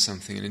suffering with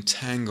something and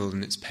entangled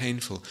and it's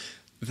painful,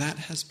 that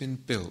has been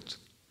built.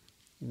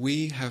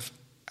 We have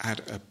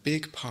had a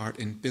big part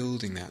in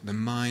building that. The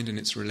mind and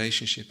its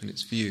relationship and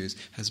its views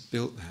has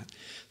built that.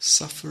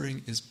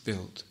 Suffering is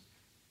built.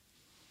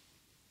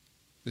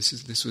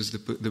 This was the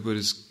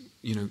Buddha's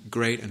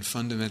great and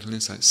fundamental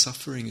insight.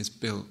 Suffering is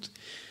built,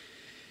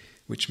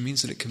 which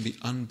means that it can be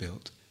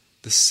unbuilt.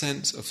 The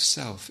sense of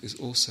self is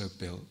also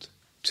built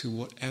to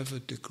whatever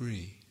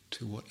degree.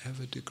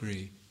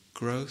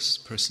 Gross,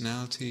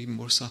 personality,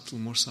 more subtle,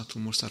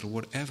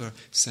 whatever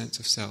sense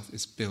of self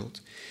is built.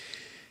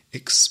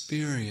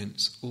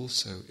 Experience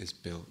also is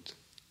built.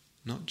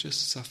 Not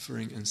just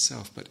suffering and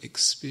self, but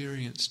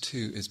experience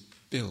too is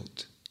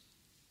built,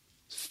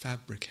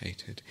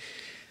 fabricated.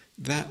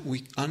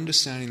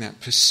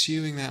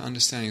 Pursuing that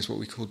understanding is what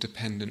we call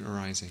dependent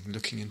arising,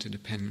 looking into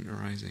dependent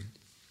arising.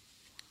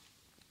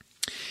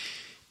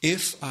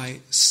 If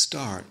I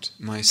start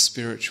my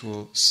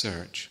spiritual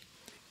search,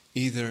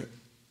 either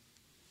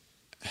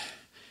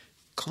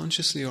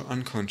consciously or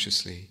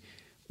unconsciously,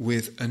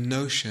 with a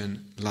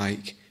notion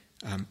like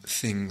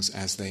things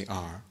as they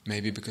are,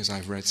 maybe because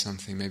I've read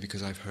something, maybe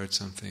because I've heard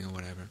something or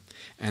whatever,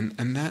 and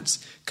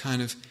that's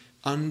kind of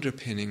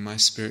underpinning my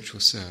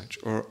spiritual search,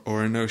 or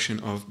a notion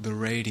of the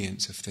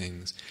radiance of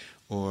things,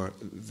 or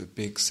the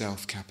big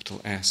self, capital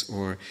S,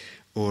 or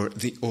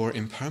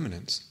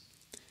impermanence.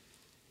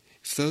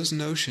 If those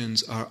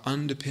notions are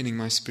underpinning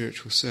my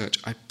spiritual search,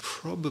 I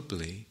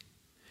probably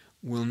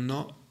will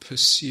not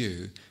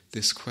pursue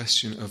this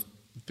question of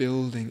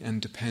building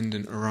and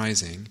dependent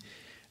arising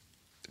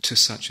to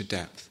such a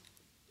depth.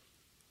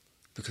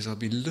 Because I'll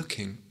be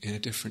looking in a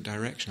different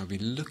direction. I'll be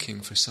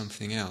looking for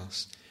something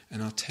else,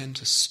 and I'll tend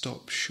to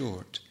stop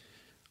short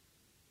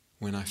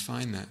when I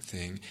find that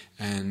thing,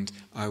 and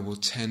I will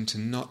tend to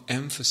not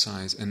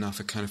emphasize enough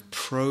a kind of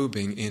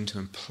probing into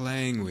and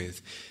playing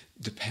with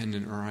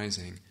dependent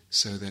arising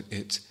so that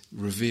it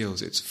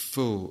reveals its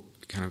full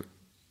kind of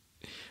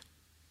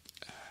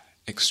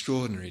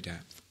extraordinary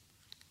depth.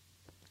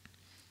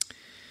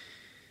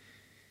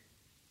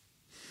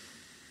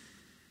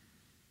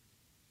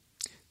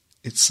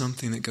 It's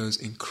something that goes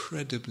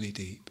incredibly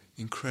deep,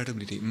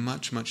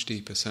 much, much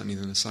deeper certainly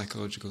than the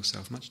psychological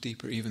self, much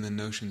deeper even than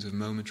notions of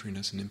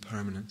momentariness and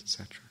impermanence,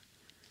 etc.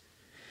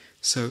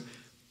 So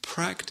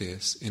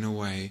practice, in a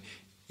way,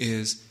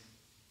 is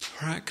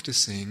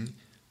practicing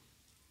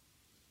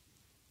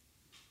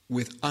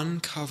with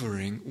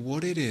uncovering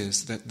what it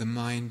is that the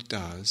mind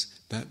does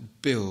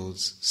that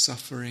builds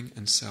suffering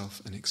and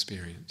self and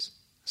experience.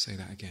 I'll say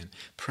that again.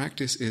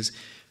 Practice is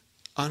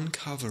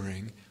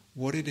uncovering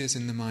what it is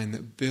in the mind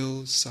that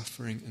builds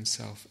suffering and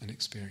self and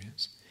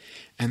experience.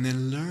 And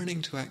then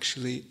learning to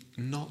actually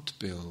not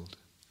build.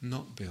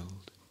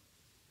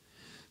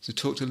 So I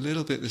talked a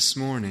little bit this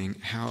morning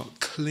how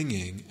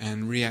clinging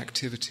and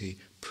reactivity,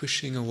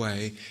 pushing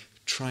away,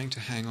 trying to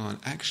hang on,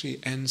 actually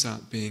ends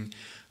up being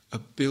a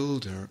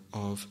builder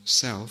of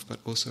self, but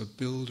also a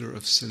builder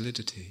of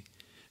solidity.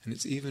 And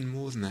it's even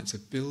more than that, it's a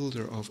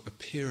builder of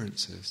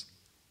appearances.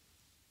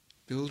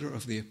 Builder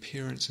of the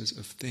appearances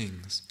of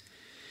things.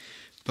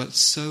 But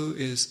so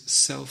is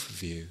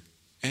self-view.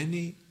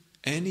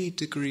 Any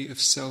degree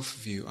of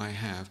self-view I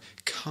have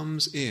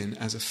comes in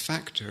as a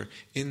factor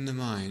in the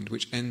mind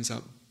which ends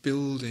up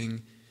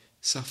building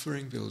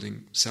suffering,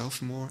 building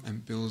self more,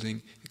 and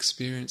building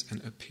experience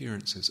and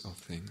appearances of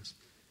things.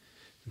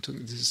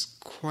 This is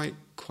quite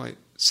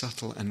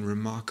subtle and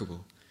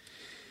remarkable.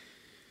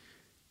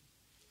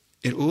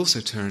 It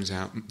also turns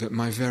out that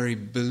my very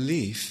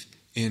belief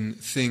in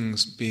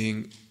things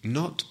being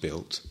not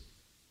built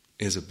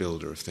is a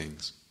builder of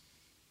things.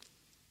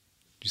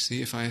 You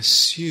see, if I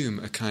assume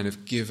a kind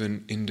of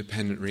given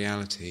independent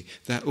reality,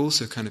 that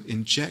also kind of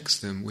injects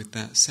them with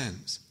that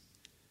sense.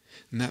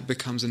 And that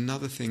becomes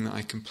another thing that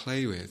I can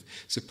play with.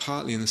 So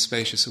partly in the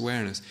spacious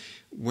awareness,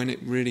 when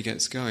it really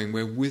gets going,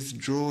 we're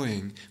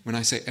withdrawing. When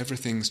I say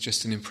everything's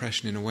just an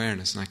impression in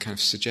awareness, and I kind of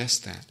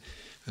suggest that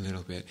a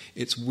little bit,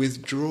 it's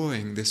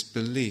withdrawing this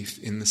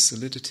belief in the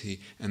solidity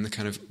and the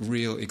kind of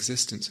real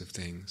existence of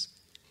things.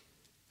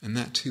 And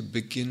that too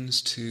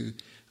begins to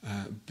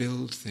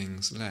build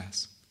things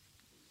less.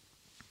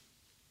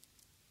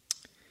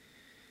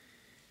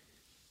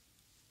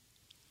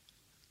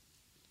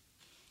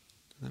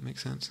 Does that make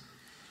sense?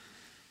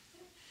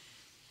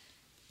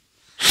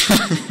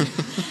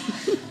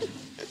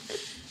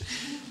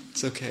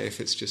 It's okay if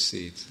it's just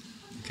seeds.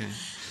 Okay.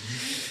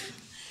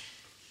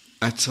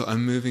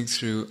 I'm moving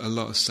through a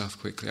lot of stuff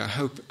quickly. I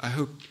hope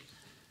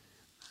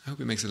it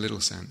makes a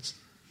little sense.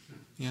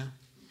 Yeah.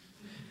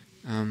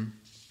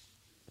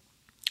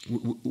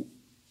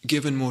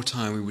 Given more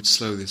time, we would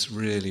slow this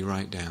really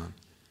right down,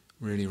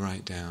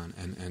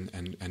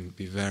 and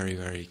be very,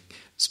 very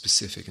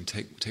specific, and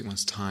take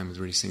one's time with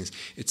really seeing this.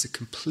 It's a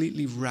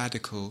completely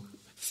radical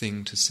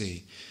thing to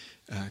see.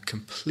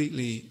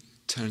 Completely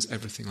turns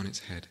everything on its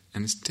head,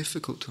 and it's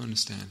difficult to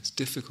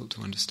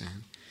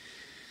understand.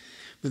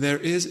 But there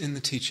is in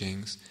the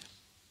teachings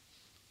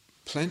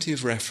plenty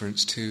of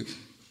reference to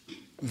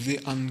the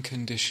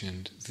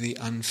unconditioned, the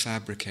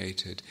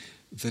unfabricated,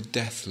 the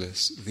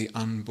deathless, the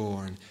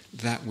unborn,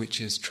 that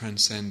which is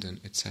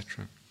transcendent,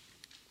 etc.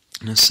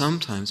 Now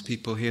sometimes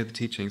people hear the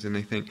teachings and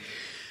they think,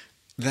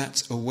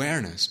 that's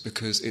awareness,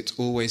 because it's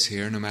always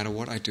here, no matter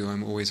what I do,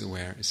 I'm always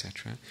aware,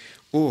 etc.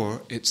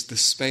 Or it's the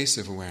space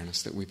of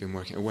awareness that we've been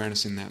working,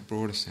 awareness in that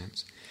broader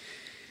sense.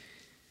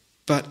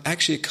 But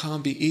actually it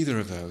can't be either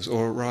of those,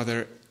 or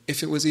rather,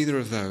 if it was either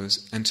of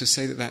those, and to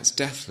say that that's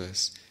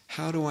deathless,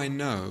 how do I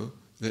know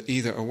that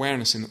either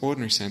awareness in the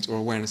ordinary sense, or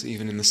awareness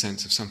even in the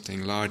sense of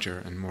something larger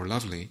and more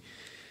lovely,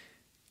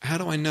 how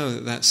do I know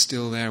that that's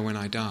still there when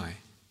I die?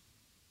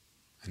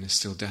 And it's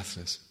still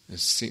deathless.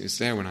 It's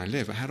there when I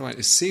live. But how do I?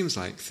 It seems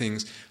like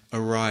things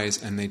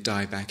arise and they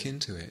die back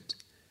into it.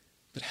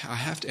 But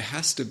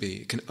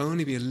it can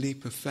only be a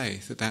leap of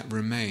faith that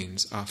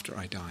remains after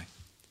I die.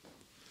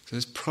 So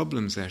there's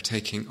problems there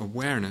taking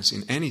awareness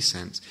in any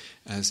sense,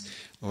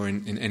 or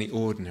in any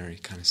ordinary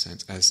kind of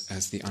sense,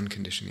 as the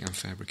unconditioned, the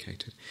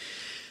unfabricated.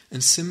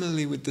 And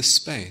similarly with the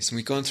space, and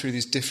we've gone through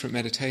these different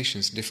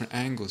meditations, different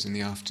angles in the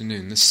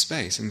afternoon, the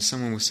space, and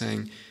someone was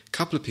saying, a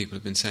couple of people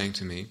have been saying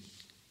to me,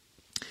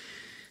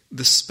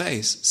 the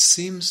space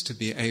seems to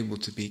be able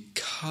to be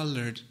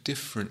coloured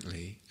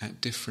differently at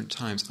different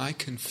times. I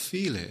can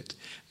feel it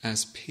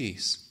as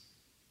peace,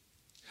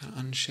 an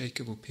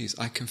unshakable peace.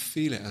 I can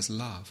feel it as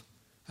love,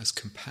 as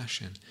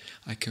compassion.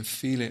 I can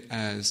feel it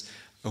as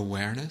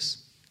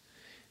awareness.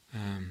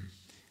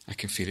 I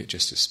can feel it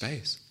just as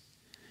space.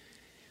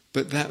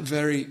 But that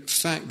very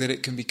fact that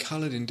it can be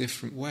coloured in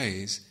different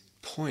ways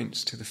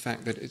points to the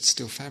fact that it's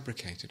still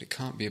fabricated. It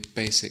can't be a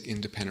basic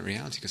independent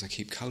reality because I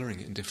keep colouring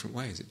it in different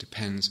ways. It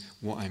depends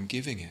what I'm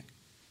giving it.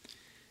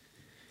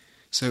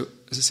 So,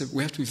 as I said,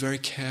 we have to be very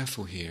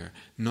careful here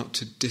not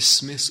to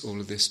dismiss all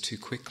of this too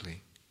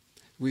quickly.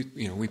 We've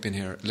been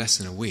here less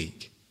than a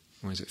week,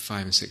 or is it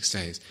 5 and 6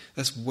 days?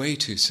 That's way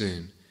too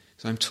soon.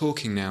 So I'm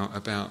talking now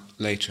about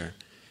later.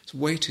 It's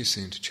way too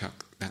soon to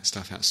chuck that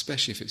stuff out,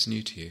 especially if it's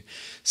new to you.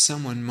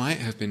 Someone might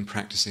have been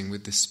practicing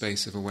with this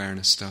space of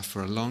awareness stuff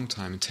for a long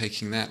time and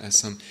taking that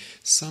as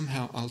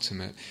somehow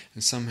ultimate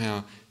and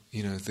somehow,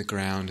 the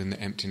ground and the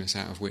emptiness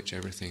out of which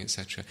everything,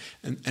 etc.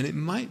 And it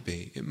might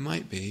be,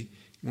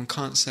 one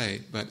can't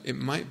say, but it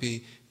might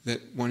be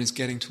that one is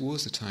getting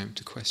towards the time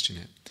to question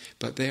it.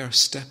 But they are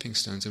stepping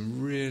stones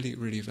and really,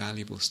 really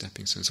valuable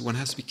stepping stones. So one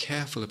has to be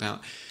careful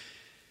about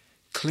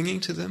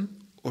clinging to them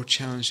or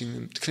challenging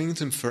them, clinging to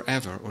them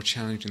forever or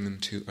challenging them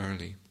too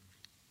early.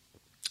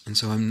 And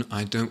so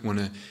I don't want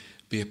to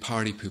be a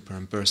party pooper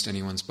and burst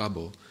anyone's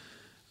bubble.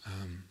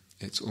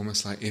 It's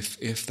almost like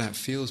if that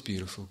feels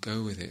beautiful,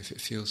 go with it. If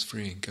it feels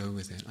freeing, go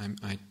with it.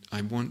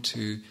 I want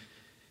to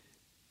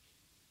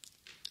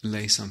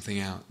lay something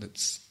out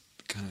that's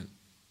kind of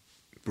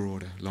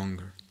broader,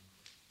 longer.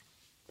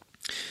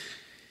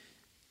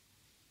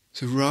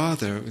 So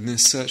rather, in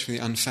this search for the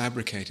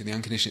unfabricated, the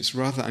unconditioned, it's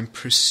rather I'm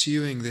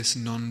pursuing this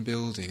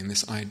non-building and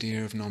this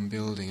idea of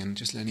non-building and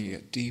just letting it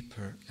get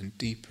deeper and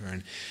deeper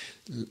and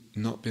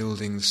not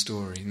building the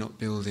story, not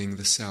building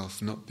the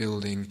self, not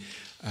building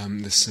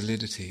the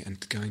solidity,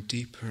 and going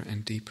deeper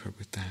and deeper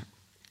with that.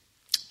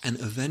 And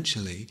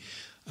eventually,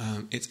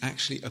 it's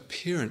actually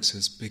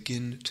appearances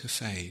begin to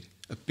fade.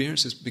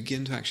 Appearances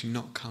begin to actually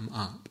not come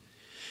up.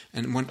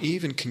 And one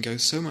even can go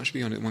so much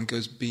beyond it, one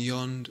goes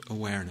beyond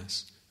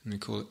awareness. And we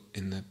call it,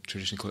 in the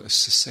tradition, a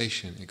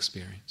cessation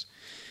experience.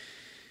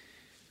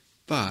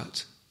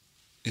 But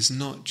it's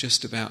not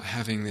just about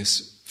having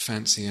this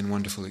fancy and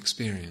wonderful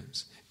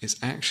experience. It's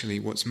actually,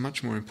 what's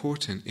much more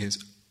important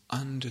is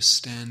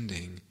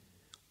understanding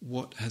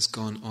what has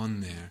gone on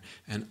there.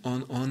 And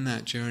on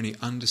that journey,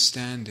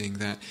 understanding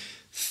that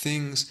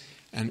things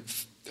and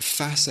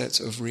facets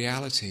of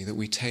reality that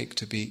we take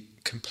to be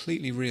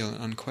completely real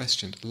and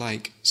unquestioned,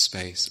 like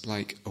space,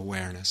 like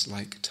awareness,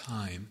 like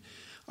time,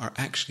 are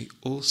actually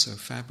also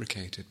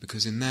fabricated,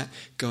 because in that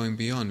going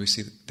beyond we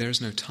see that there's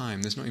no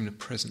time, there's not even a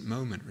present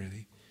moment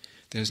really.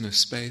 There's no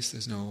space,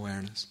 there's no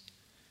awareness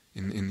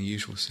in the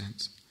usual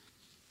sense.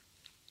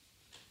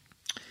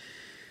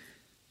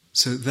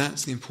 So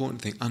that's the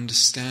important thing,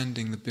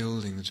 understanding the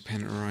building, the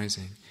dependent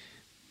arising.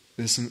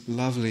 There's some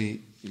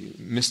lovely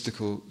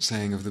mystical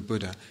saying of the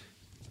Buddha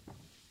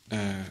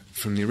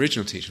from the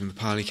original teaching, from the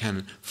Pali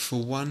Canon: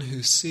 for one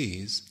who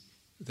sees,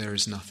 there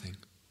is nothing.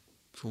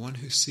 For one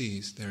who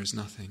sees, there is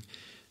nothing.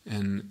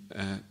 And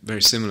a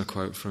very similar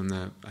quote from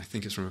I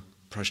think it's from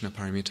a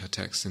Prajnaparamita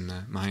text in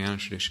the Mahayana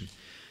tradition: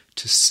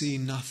 to see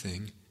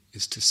nothing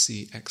is to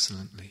see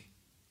excellently.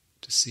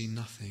 To see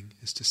nothing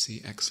is to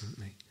see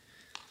excellently.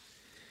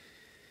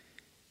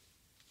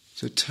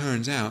 So it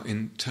turns out,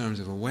 in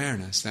terms of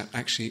awareness, that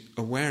actually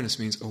awareness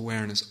means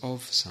awareness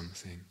of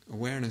something.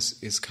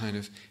 Awareness is kind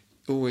of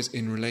always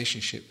in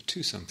relationship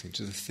to something,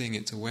 to the thing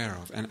it's aware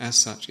of. And as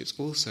such, it's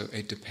also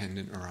a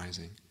dependent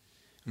arising.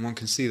 And one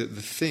can see that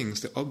the things,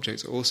 the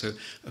objects, are also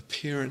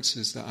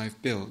appearances that I've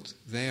built.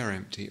 They are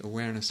empty.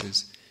 Awareness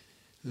is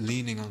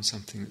leaning on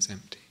something that's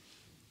empty.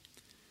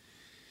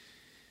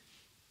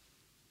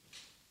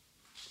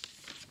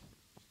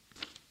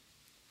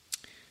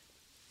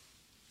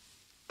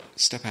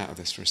 Step out of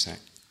this for a sec.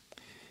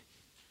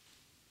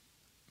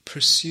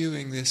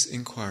 Pursuing this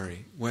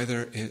inquiry,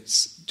 whether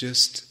it's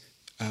just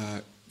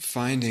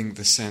finding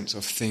the sense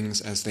of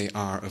things as they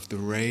are, of the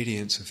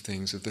radiance of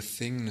things, of the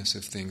thingness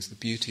of things, the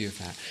beauty of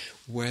that,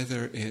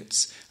 whether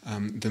it's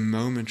the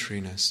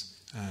momentariness,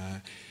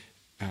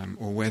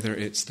 or whether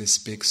it's this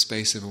big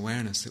space of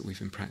awareness that we've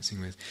been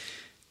practicing with,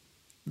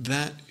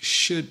 that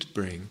should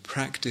bring,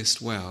 practiced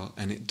well,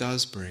 and it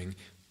does bring,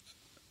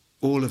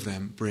 all of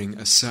them bring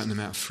a certain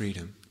amount of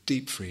freedom,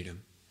 deep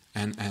freedom,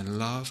 and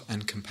love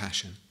and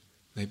compassion.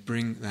 They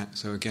bring that,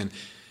 so again,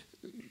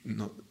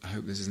 I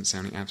hope this isn't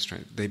sounding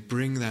abstract, they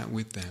bring that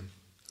with them.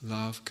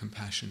 Love,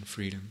 compassion,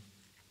 freedom.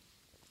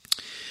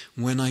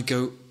 When I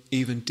go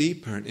even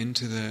deeper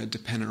into the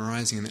dependent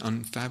arising and the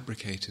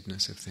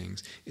unfabricatedness of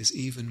things, is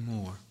even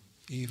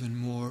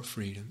more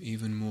freedom,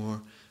 even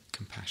more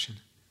compassion.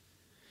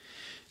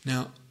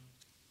 Now,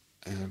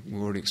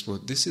 we've already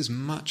explored, this is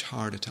much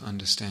harder to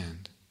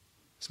understand.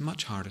 It's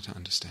much harder to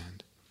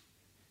understand.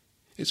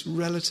 It's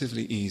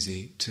relatively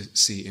easy to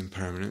see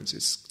impermanence.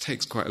 It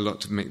takes quite a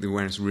lot to make the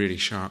awareness really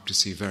sharp to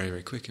see very,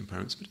 very quick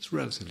impermanence, but it's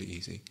relatively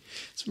easy.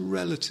 It's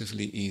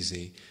relatively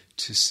easy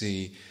to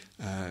see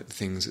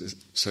things,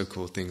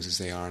 so-called things as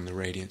they are, and the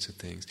radiance of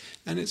things.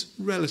 And it's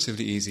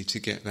relatively easy to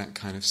get that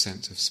kind of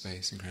sense of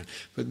space and ground.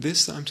 But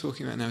this that I'm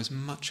talking about now is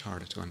much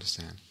harder to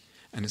understand,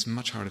 and it's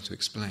much harder to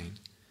explain.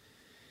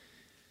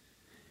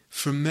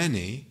 For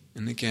many,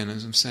 And again,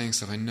 as I'm saying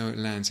stuff, I know it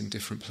lands in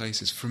different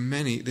places. For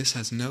many, this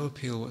has no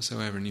appeal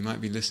whatsoever, and you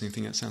might be listening and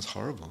thinking, that sounds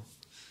horrible.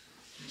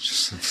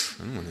 I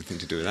don't want anything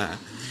to do with that.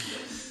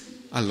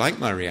 I like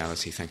my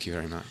reality, thank you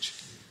very much.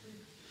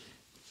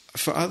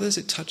 For others,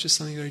 it touches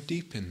something very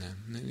deep in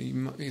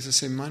them. As I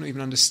say, you might not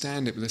even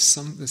understand it, but there's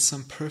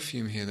some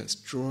perfume here that's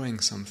drawing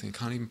something.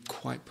 Can't even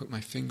quite put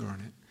my finger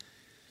on it.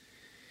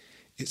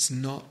 It's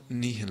not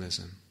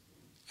nihilism.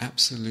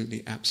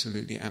 Absolutely,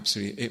 absolutely,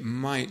 absolutely.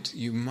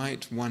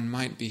 One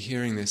might be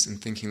hearing this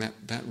and thinking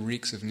that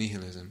reeks of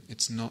nihilism.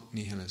 It's not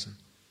nihilism.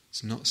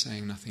 It's not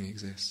saying nothing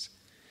exists.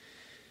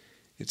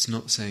 It's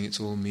not saying it's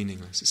all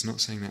meaningless. It's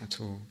not saying that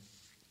at all.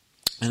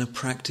 And a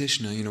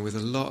practitioner, with a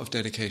lot of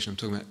dedication, I'm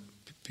talking about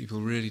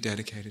people really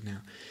dedicated now,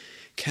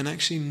 can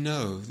actually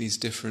know these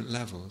different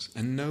levels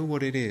and know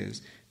what it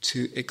is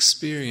to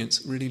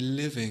experience really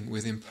living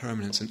with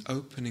impermanence and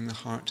opening the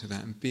heart to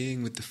that and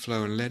being with the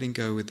flow and letting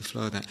go with the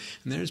flow of that.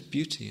 And there is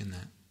beauty in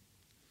that.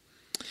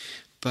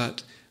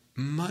 But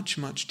much,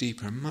 much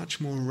deeper, much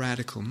more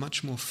radical,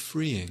 much more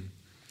freeing,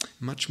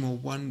 much more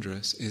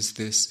wondrous is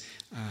this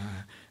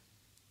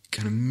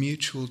kind of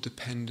mutual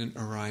dependent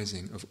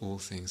arising of all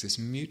things, this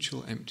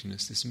mutual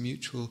emptiness, this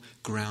mutual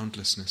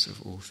groundlessness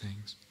of all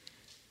things.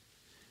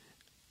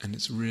 And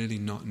it's really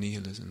not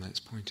nihilism that it's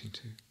pointing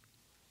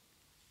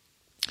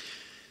to.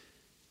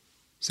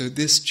 So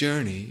this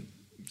journey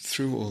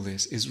through all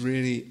this is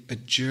really a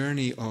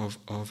journey of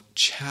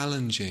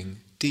challenging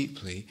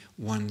deeply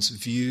one's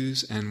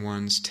views and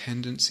one's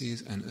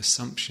tendencies and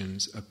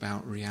assumptions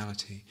about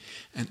reality.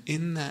 And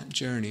in that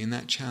journey, in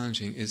that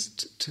challenging, is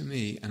to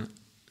me, and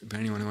for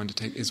anyone who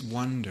undertakes, is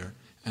wonder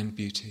and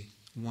beauty.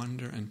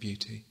 Wonder and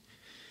beauty.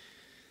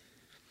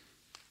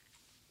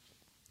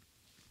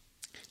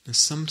 Now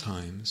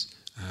sometimes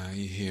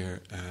you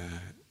hear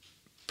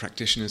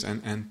practitioners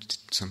and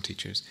some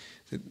teachers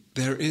that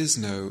there is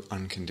no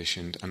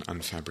unconditioned and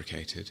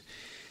unfabricated.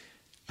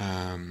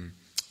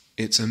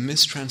 It's a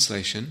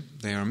mistranslation.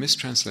 They are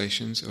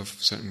mistranslations of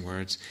certain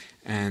words,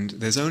 and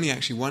there's only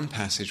actually one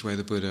passage where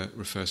the Buddha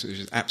refers to it, which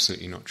is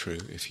absolutely not true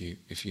if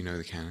you know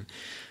the canon.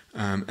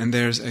 And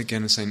there's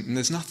again saying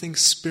there's nothing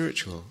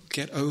spiritual.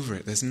 Get over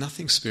it. There's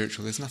nothing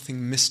spiritual. There's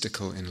nothing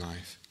mystical in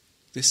life.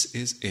 This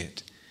is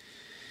it.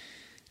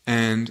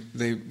 And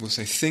they will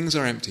say things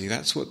are empty.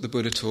 That's what the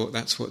Buddha taught.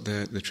 That's what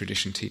the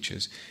tradition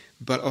teaches.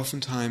 But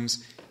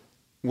oftentimes,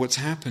 what's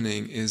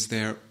happening is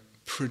they're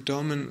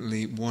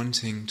predominantly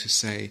wanting to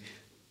say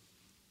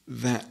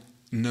that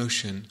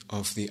notion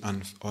of the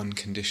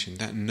unconditioned,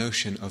 that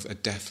notion of a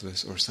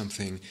deathless or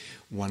something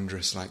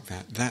wondrous like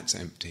that, that's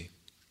empty.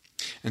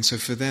 And so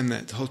for them,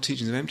 that whole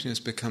teaching of emptiness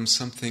becomes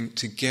something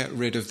to get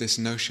rid of this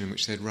notion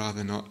which they'd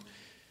rather not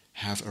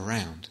have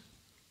around,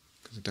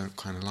 because they don't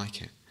kind of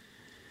like it.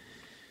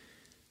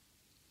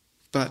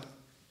 But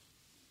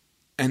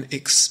an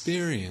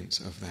experience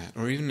of that,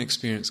 or even an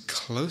experience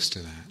close to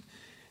that,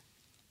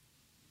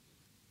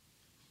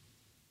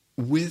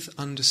 with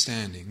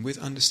understanding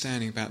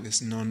about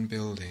this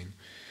non-building,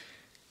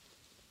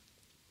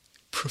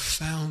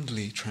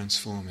 profoundly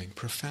transforming,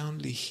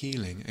 profoundly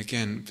healing.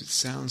 Again, it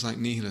sounds like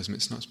nihilism,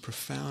 it's not. It's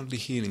profoundly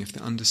healing if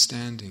the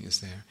understanding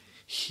is there.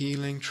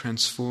 Healing,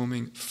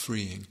 transforming,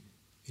 freeing.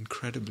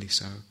 Incredibly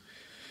so.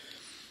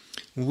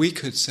 We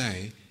could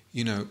say,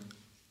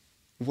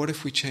 what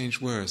if we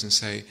change words and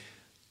say,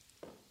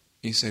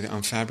 you say that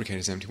unfabricated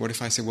is empty. What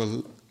if I say,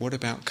 well, what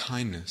about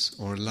kindness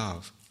or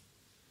love?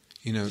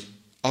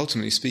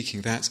 Ultimately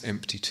speaking, that's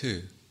empty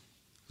too.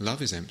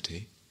 Love is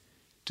empty.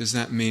 Does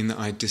that mean that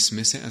I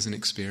dismiss it as an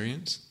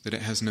experience? That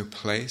it has no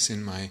place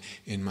in my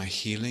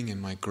healing, in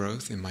my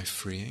growth, in my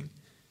freeing?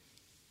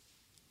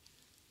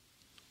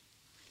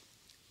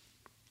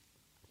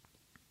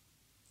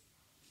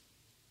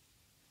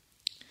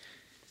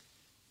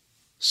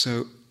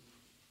 So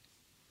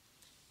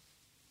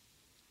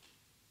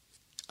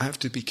I have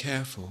to be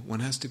careful. One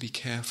has to be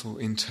careful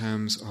in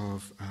terms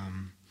of,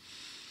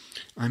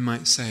 I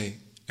might say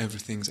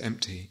everything's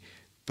empty,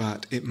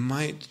 but it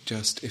might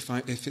just, if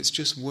it's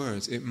just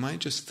words, it might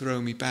just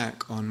throw me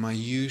back on my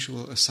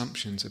usual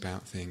assumptions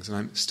about things, and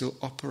I'm still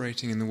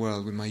operating in the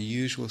world with my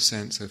usual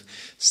sense of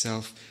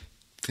self,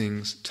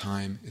 things,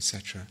 time,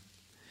 etc.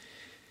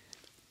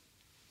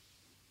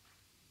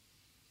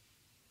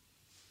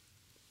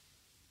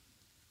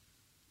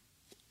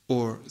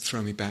 Or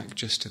throw me back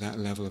just to that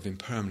level of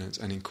impermanence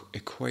and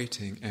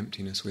equating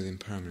emptiness with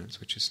impermanence,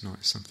 which is not,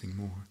 it's something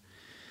more.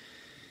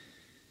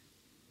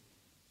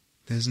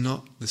 There's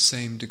not the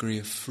same degree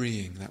of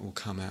freeing that will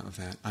come out of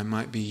that. I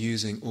might be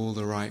using all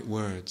the right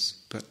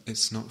words, but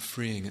it's not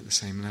freeing at the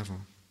same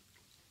level,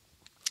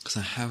 because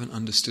I haven't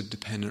understood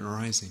dependent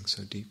arising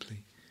so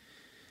deeply.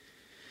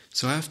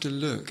 So I have to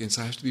look, and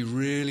so I have to be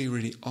really,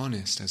 really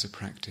honest as a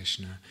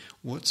practitioner.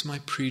 What's my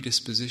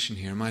predisposition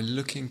here? Am I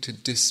looking to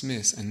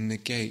dismiss and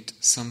negate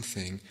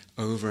something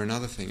over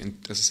another thing? And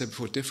as I said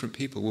before, different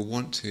people will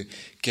want to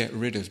get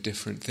rid of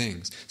different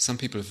things. Some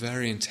people are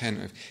very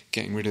intent of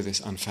getting rid of this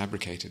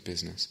unfabricated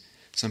business.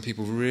 Some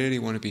people really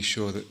want to be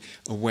sure that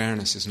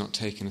awareness is not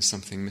taken as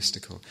something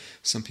mystical.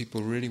 Some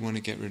people really want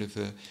to get rid of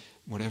the,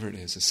 whatever it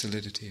is, the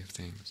solidity of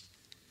things.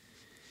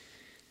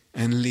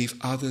 And leave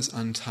others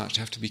untouched.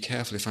 I have to be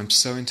careful. If I'm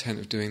so intent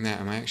of doing that,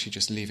 am I actually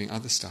just leaving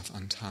other stuff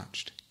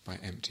untouched by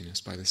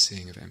emptiness, by the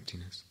seeing of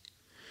emptiness?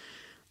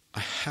 I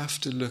have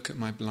to look at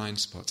my blind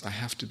spots. I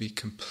have to be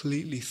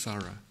completely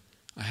thorough.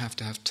 I have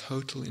to have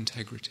total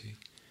integrity.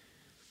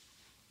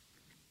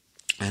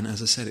 And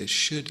as I said, it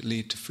should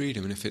lead to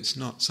freedom. And if it's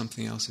not,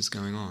 something else is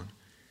going on.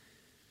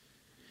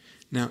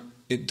 Now,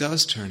 it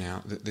does turn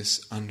out that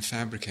this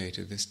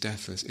unfabricated, this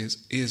deathless,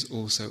 is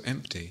also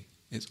empty.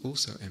 It's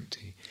also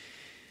empty.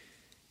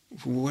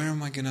 Where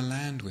am I going to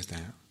land with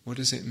that? What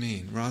does it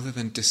mean? Rather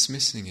than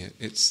dismissing it,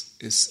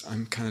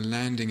 I'm kind of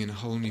landing in a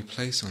whole new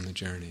place on the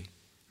journey.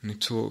 And I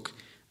talk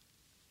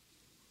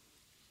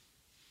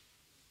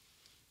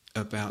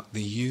about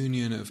the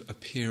union of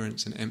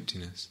appearance and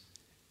emptiness.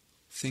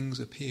 Things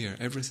appear,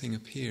 everything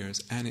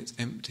appears, and it's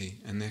empty.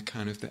 And they're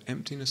kind of, the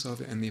emptiness of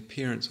it and the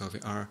appearance of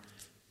it are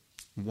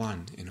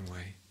one in a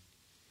way.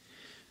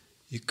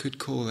 You could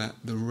call that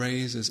the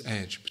razor's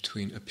edge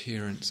between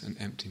appearance and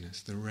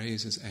emptiness, the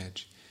razor's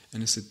edge.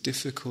 And it's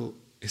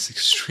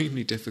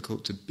extremely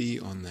difficult to be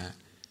on that.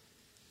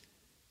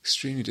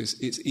 It's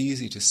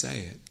easy to say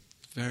it,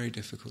 very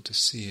difficult to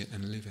see it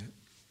and live it,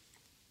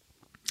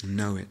 and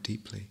know it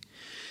deeply.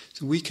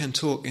 So we can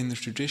talk in the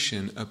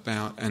tradition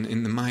about, and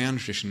in the Mahayana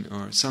tradition,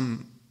 or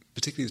some,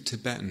 particularly the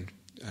Tibetan,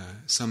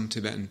 some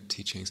Tibetan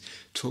teachings,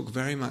 talk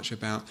very much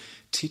about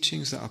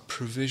teachings that are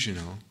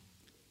provisional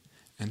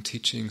and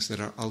teachings that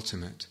are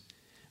ultimate.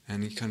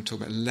 And you kind of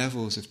talk about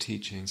levels of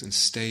teachings and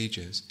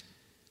stages.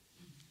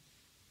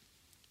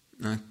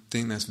 And I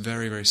think that's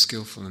very, very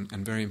skillful and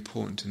very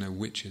important to know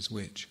which is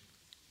which.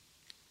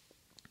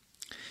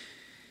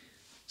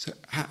 So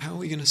how are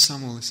we going to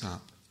sum all this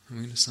up? How are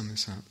we going to sum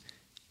this up?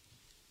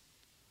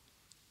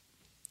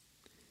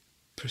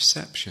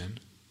 Perception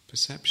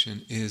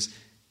is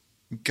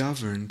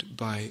governed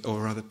by,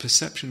 or rather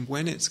perception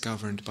when it's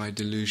governed by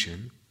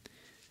delusion,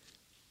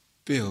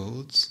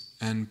 builds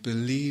and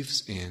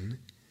believes in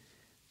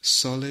a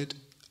solid,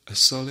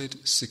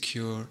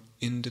 secure,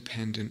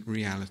 independent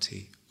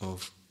reality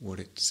of what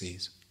it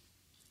sees.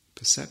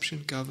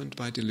 Perception governed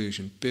by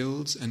delusion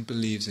builds and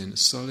believes in a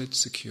solid,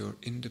 secure,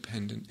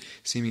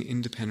 seeming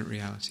independent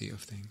reality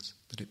of things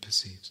that it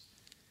perceives.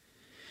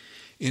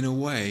 In a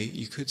way,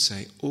 you could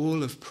say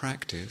all of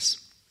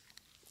practice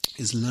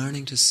is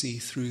learning to see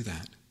through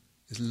that,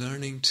 is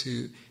learning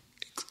to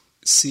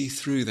see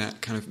through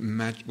that kind of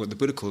what the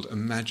Buddha called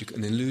an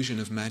illusion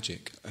of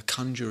magic, a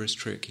conjurer's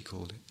trick, he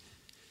called it.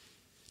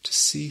 To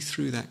see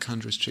through that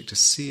conjurer's trick, to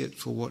see it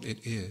for what it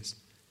is.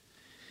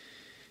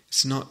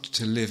 It's not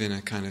to live in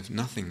a kind of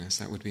nothingness,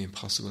 that would be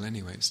impossible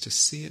anyway. It's to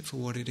see it for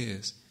what it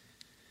is.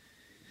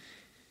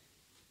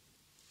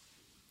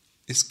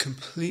 It's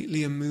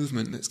completely a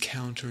movement that's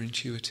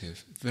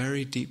counterintuitive,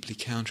 very deeply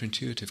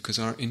counterintuitive, because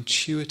our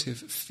intuitive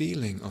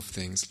feeling of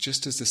things,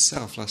 just as the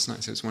self, last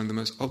night said it's one of the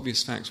most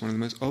obvious facts, one of the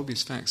most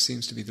obvious facts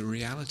seems to be the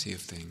reality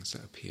of things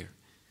that appear.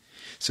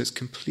 So it's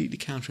completely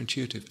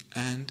counterintuitive,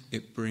 and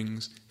it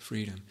brings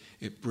freedom.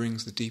 It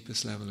brings the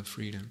deepest level of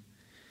freedom.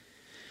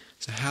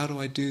 So how do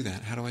I do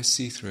that? How do I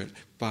see through it?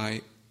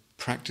 By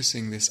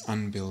practicing this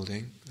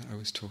unbuilding that I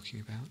was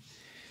talking about.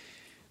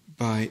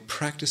 By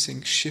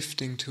practicing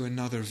shifting to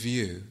another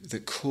view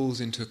that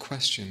calls into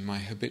question my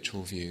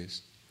habitual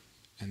views,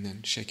 and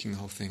then shaking the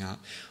whole thing up.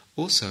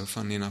 Also,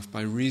 funnily enough,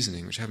 by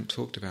reasoning, which I haven't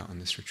talked about on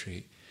this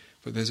retreat,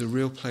 but there's a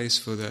real place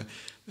for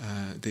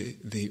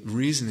the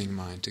reasoning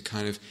mind to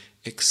kind of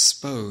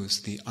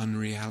expose the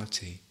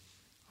unreality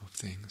of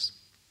things.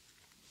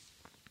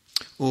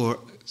 Or,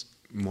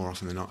 more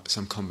often than not,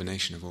 some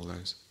combination of all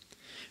those.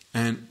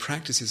 And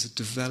practice is a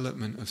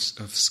development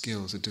of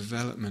skills, a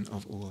development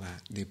of all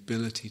that, the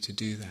ability to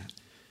do that,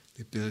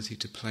 the ability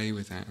to play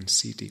with that and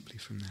see deeply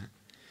from that.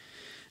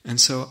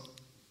 And so,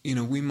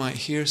 we might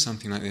hear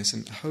something like this,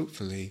 and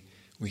hopefully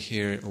we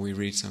hear it or we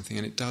read something,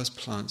 and it does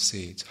plant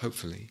seeds,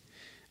 hopefully.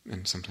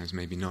 And sometimes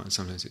maybe not, and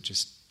sometimes it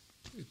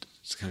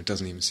kind of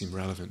doesn't even seem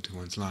relevant to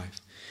one's life.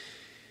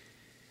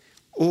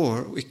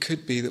 Or it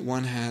could be that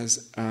one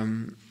has...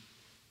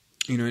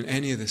 in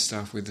any of this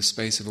stuff with the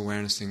space of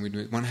awareness thing,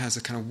 one has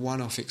a kind of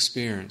one-off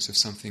experience of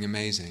something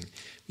amazing.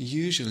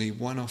 Usually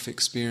one-off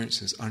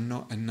experiences are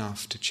not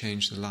enough to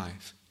change the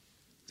life.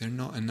 They're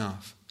not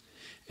enough.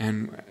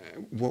 And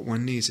what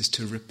one needs is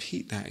to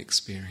repeat that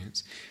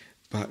experience,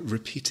 but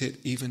repeat it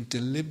even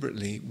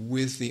deliberately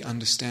with the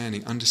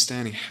understanding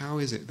how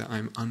is it that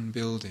I'm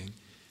unbuilding?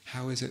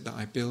 How is it that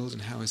I build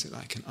and how is it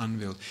that I can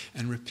unbuild?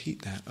 And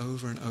repeat that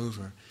over and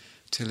over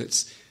till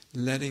it's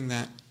letting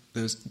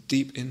those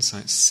deep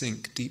insights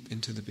sink deep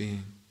into the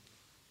being.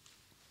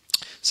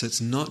 So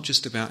it's not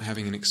just about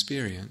having an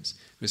experience,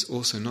 but it's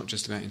also not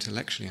just about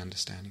intellectually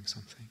understanding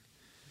something.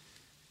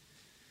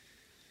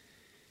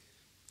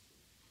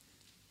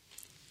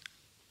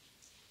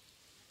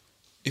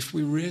 If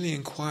we really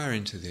inquire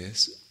into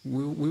this,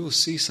 we will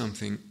see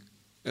something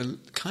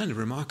kind of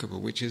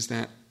remarkable, which is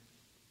that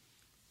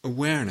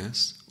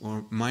awareness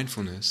or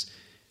mindfulness,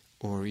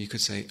 or you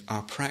could say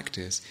our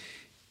practice,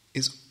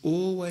 is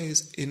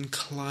always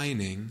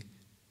inclining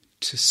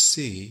to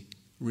see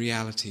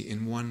reality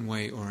in one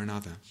way or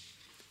another.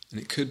 And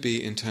it could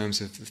be in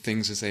terms of the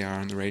things as they are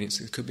and the radiance,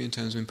 it could be in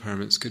terms of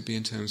impermanence, it could be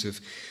in terms of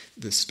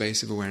the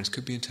space of awareness, it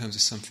could be in terms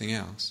of something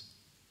else.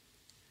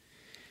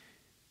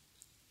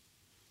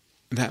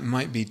 That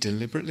might be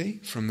deliberately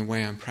from the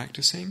way I'm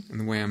practicing and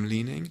the way I'm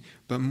leaning,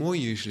 but more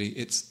usually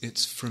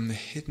it's from the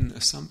hidden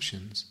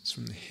assumptions. It's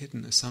from the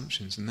hidden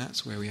assumptions, and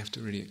that's where we have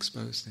to really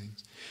expose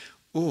things.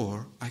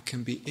 Or I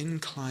can be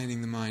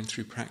inclining the mind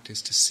through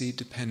practice to see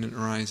dependent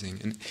arising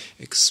and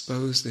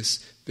expose this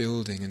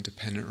building and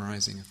dependent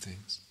arising of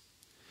things.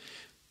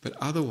 But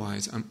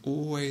otherwise,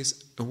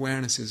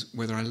 awareness is,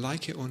 whether I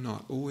like it or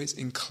not, always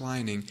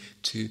inclining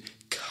to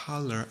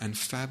colour and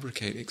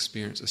fabricate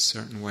experience a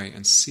certain way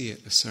and see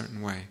it a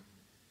certain way.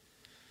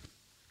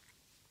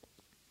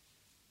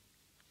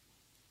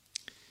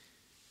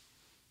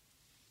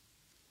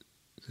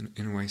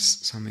 In a way,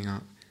 summing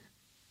up,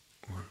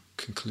 or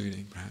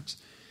concluding perhaps,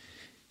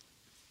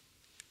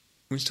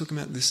 we're talking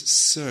about this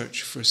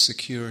search for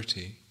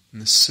security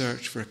and the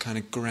search for a kind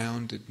of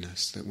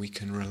groundedness that we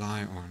can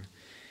rely on.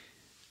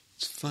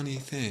 It's a funny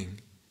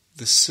thing.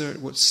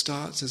 What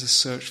starts as a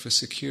search for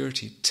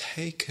security,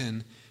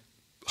 taken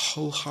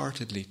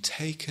wholeheartedly,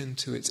 taken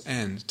to its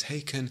end,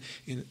 taken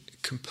in a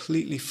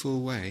completely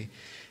full way,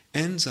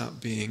 ends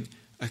up being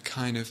a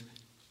kind of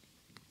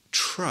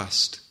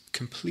trust,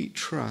 complete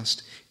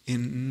trust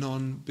in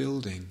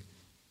non-building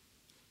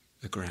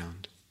the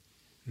ground.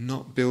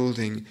 Not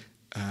building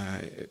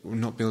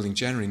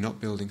generally,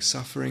 not building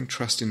suffering,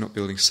 trust in not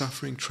building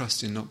suffering,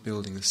 trust in not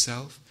building the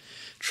self,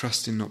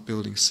 trust in not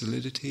building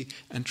solidity,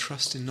 and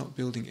trust in not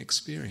building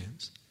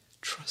experience.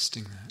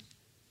 Trusting that.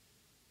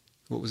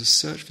 What was a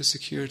search for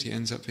security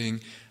ends up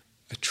being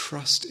a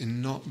trust in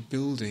not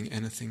building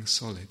anything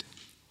solid.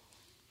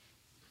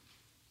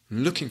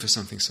 I'm looking for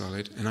something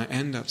solid, and I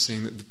end up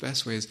seeing that the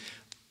best way is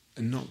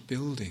not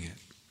building it.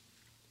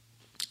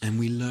 And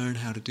we learn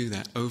how to do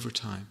that over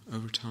time.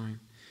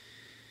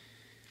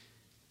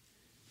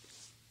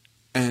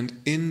 And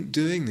in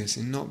doing this,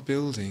 in not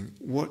building,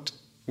 what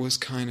was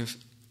kind of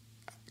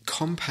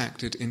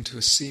compacted into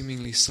a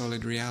seemingly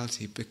solid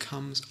reality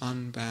becomes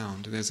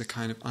unbound. There's a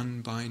kind of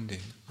unbinding,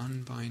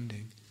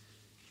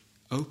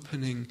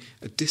 opening,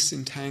 a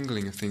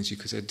disentangling of things, you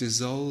could say, a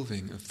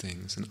dissolving of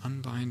things, an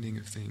unbinding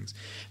of things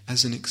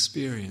as an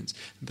experience.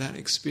 That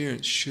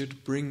experience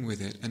should bring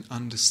with it an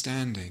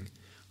understanding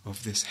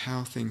of this,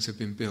 how things have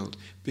been built.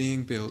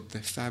 Being built,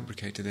 they're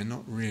fabricated, they're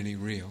not really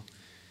real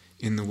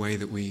in the way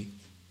that we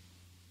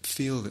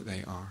feel that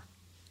they are.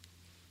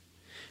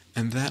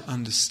 And that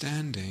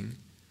understanding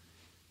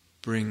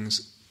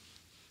brings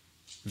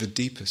the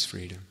deepest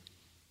freedom,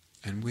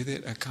 and with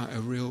it a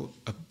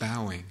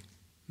bowing,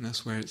 and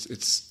that's where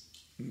it's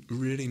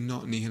really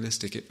not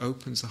nihilistic. It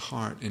opens the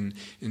heart in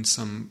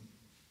some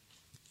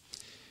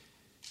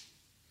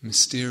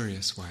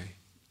mysterious way,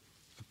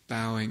 a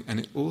bowing, and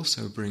it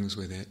also brings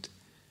with it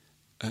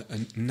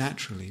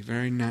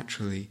very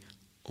naturally,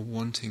 a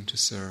wanting to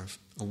serve,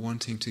 a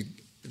wanting to,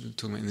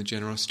 talking about in the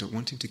generosity,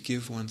 wanting to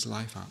give one's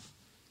life up,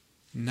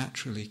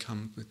 naturally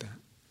comes with that.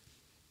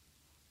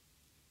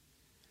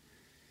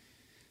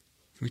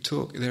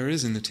 There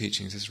is in the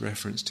teachings this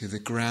reference to the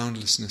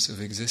groundlessness of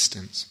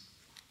existence.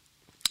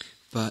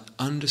 But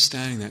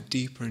understanding that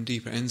deeper and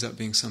deeper ends up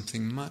being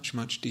something much,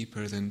 much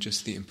deeper than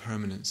just the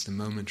impermanence, the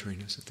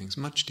momentariness of things,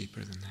 much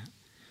deeper than that.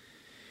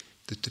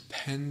 The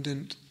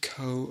dependent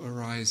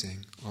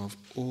co-arising of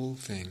all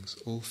things,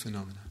 all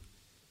phenomena.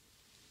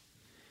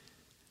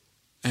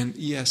 And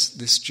yes,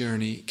 this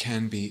journey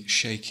can be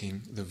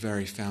shaking the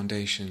very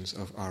foundations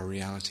of our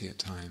reality at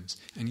times.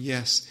 And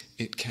yes,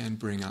 it can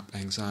bring up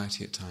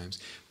anxiety at times,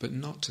 but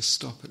not to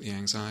stop at the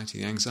anxiety.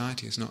 The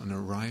anxiety is not an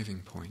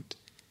arriving point.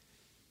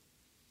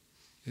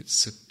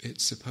 It's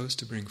supposed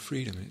to bring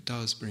freedom, and it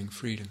does bring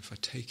freedom if I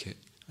take it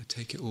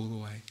all the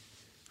way.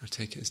 I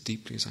take it as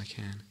deeply as I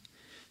can.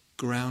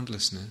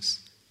 Groundlessness,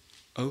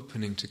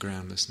 opening to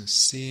groundlessness,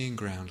 seeing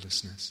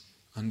groundlessness,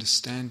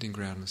 understanding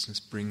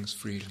groundlessness brings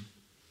freedom.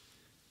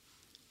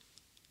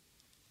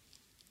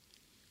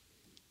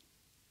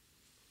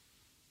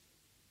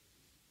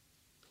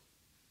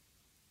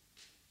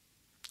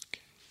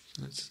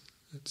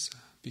 Let's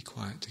be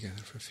quiet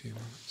together for a few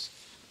moments.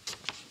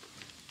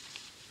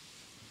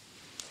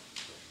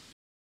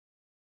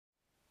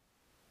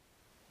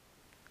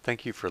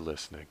 Thank you for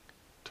listening.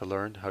 To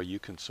learn how you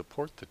can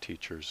support the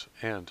teachers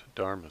and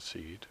Dharma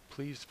Seed,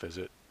 please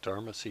visit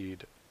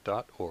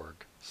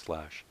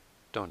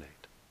dharmaseed.org/donate.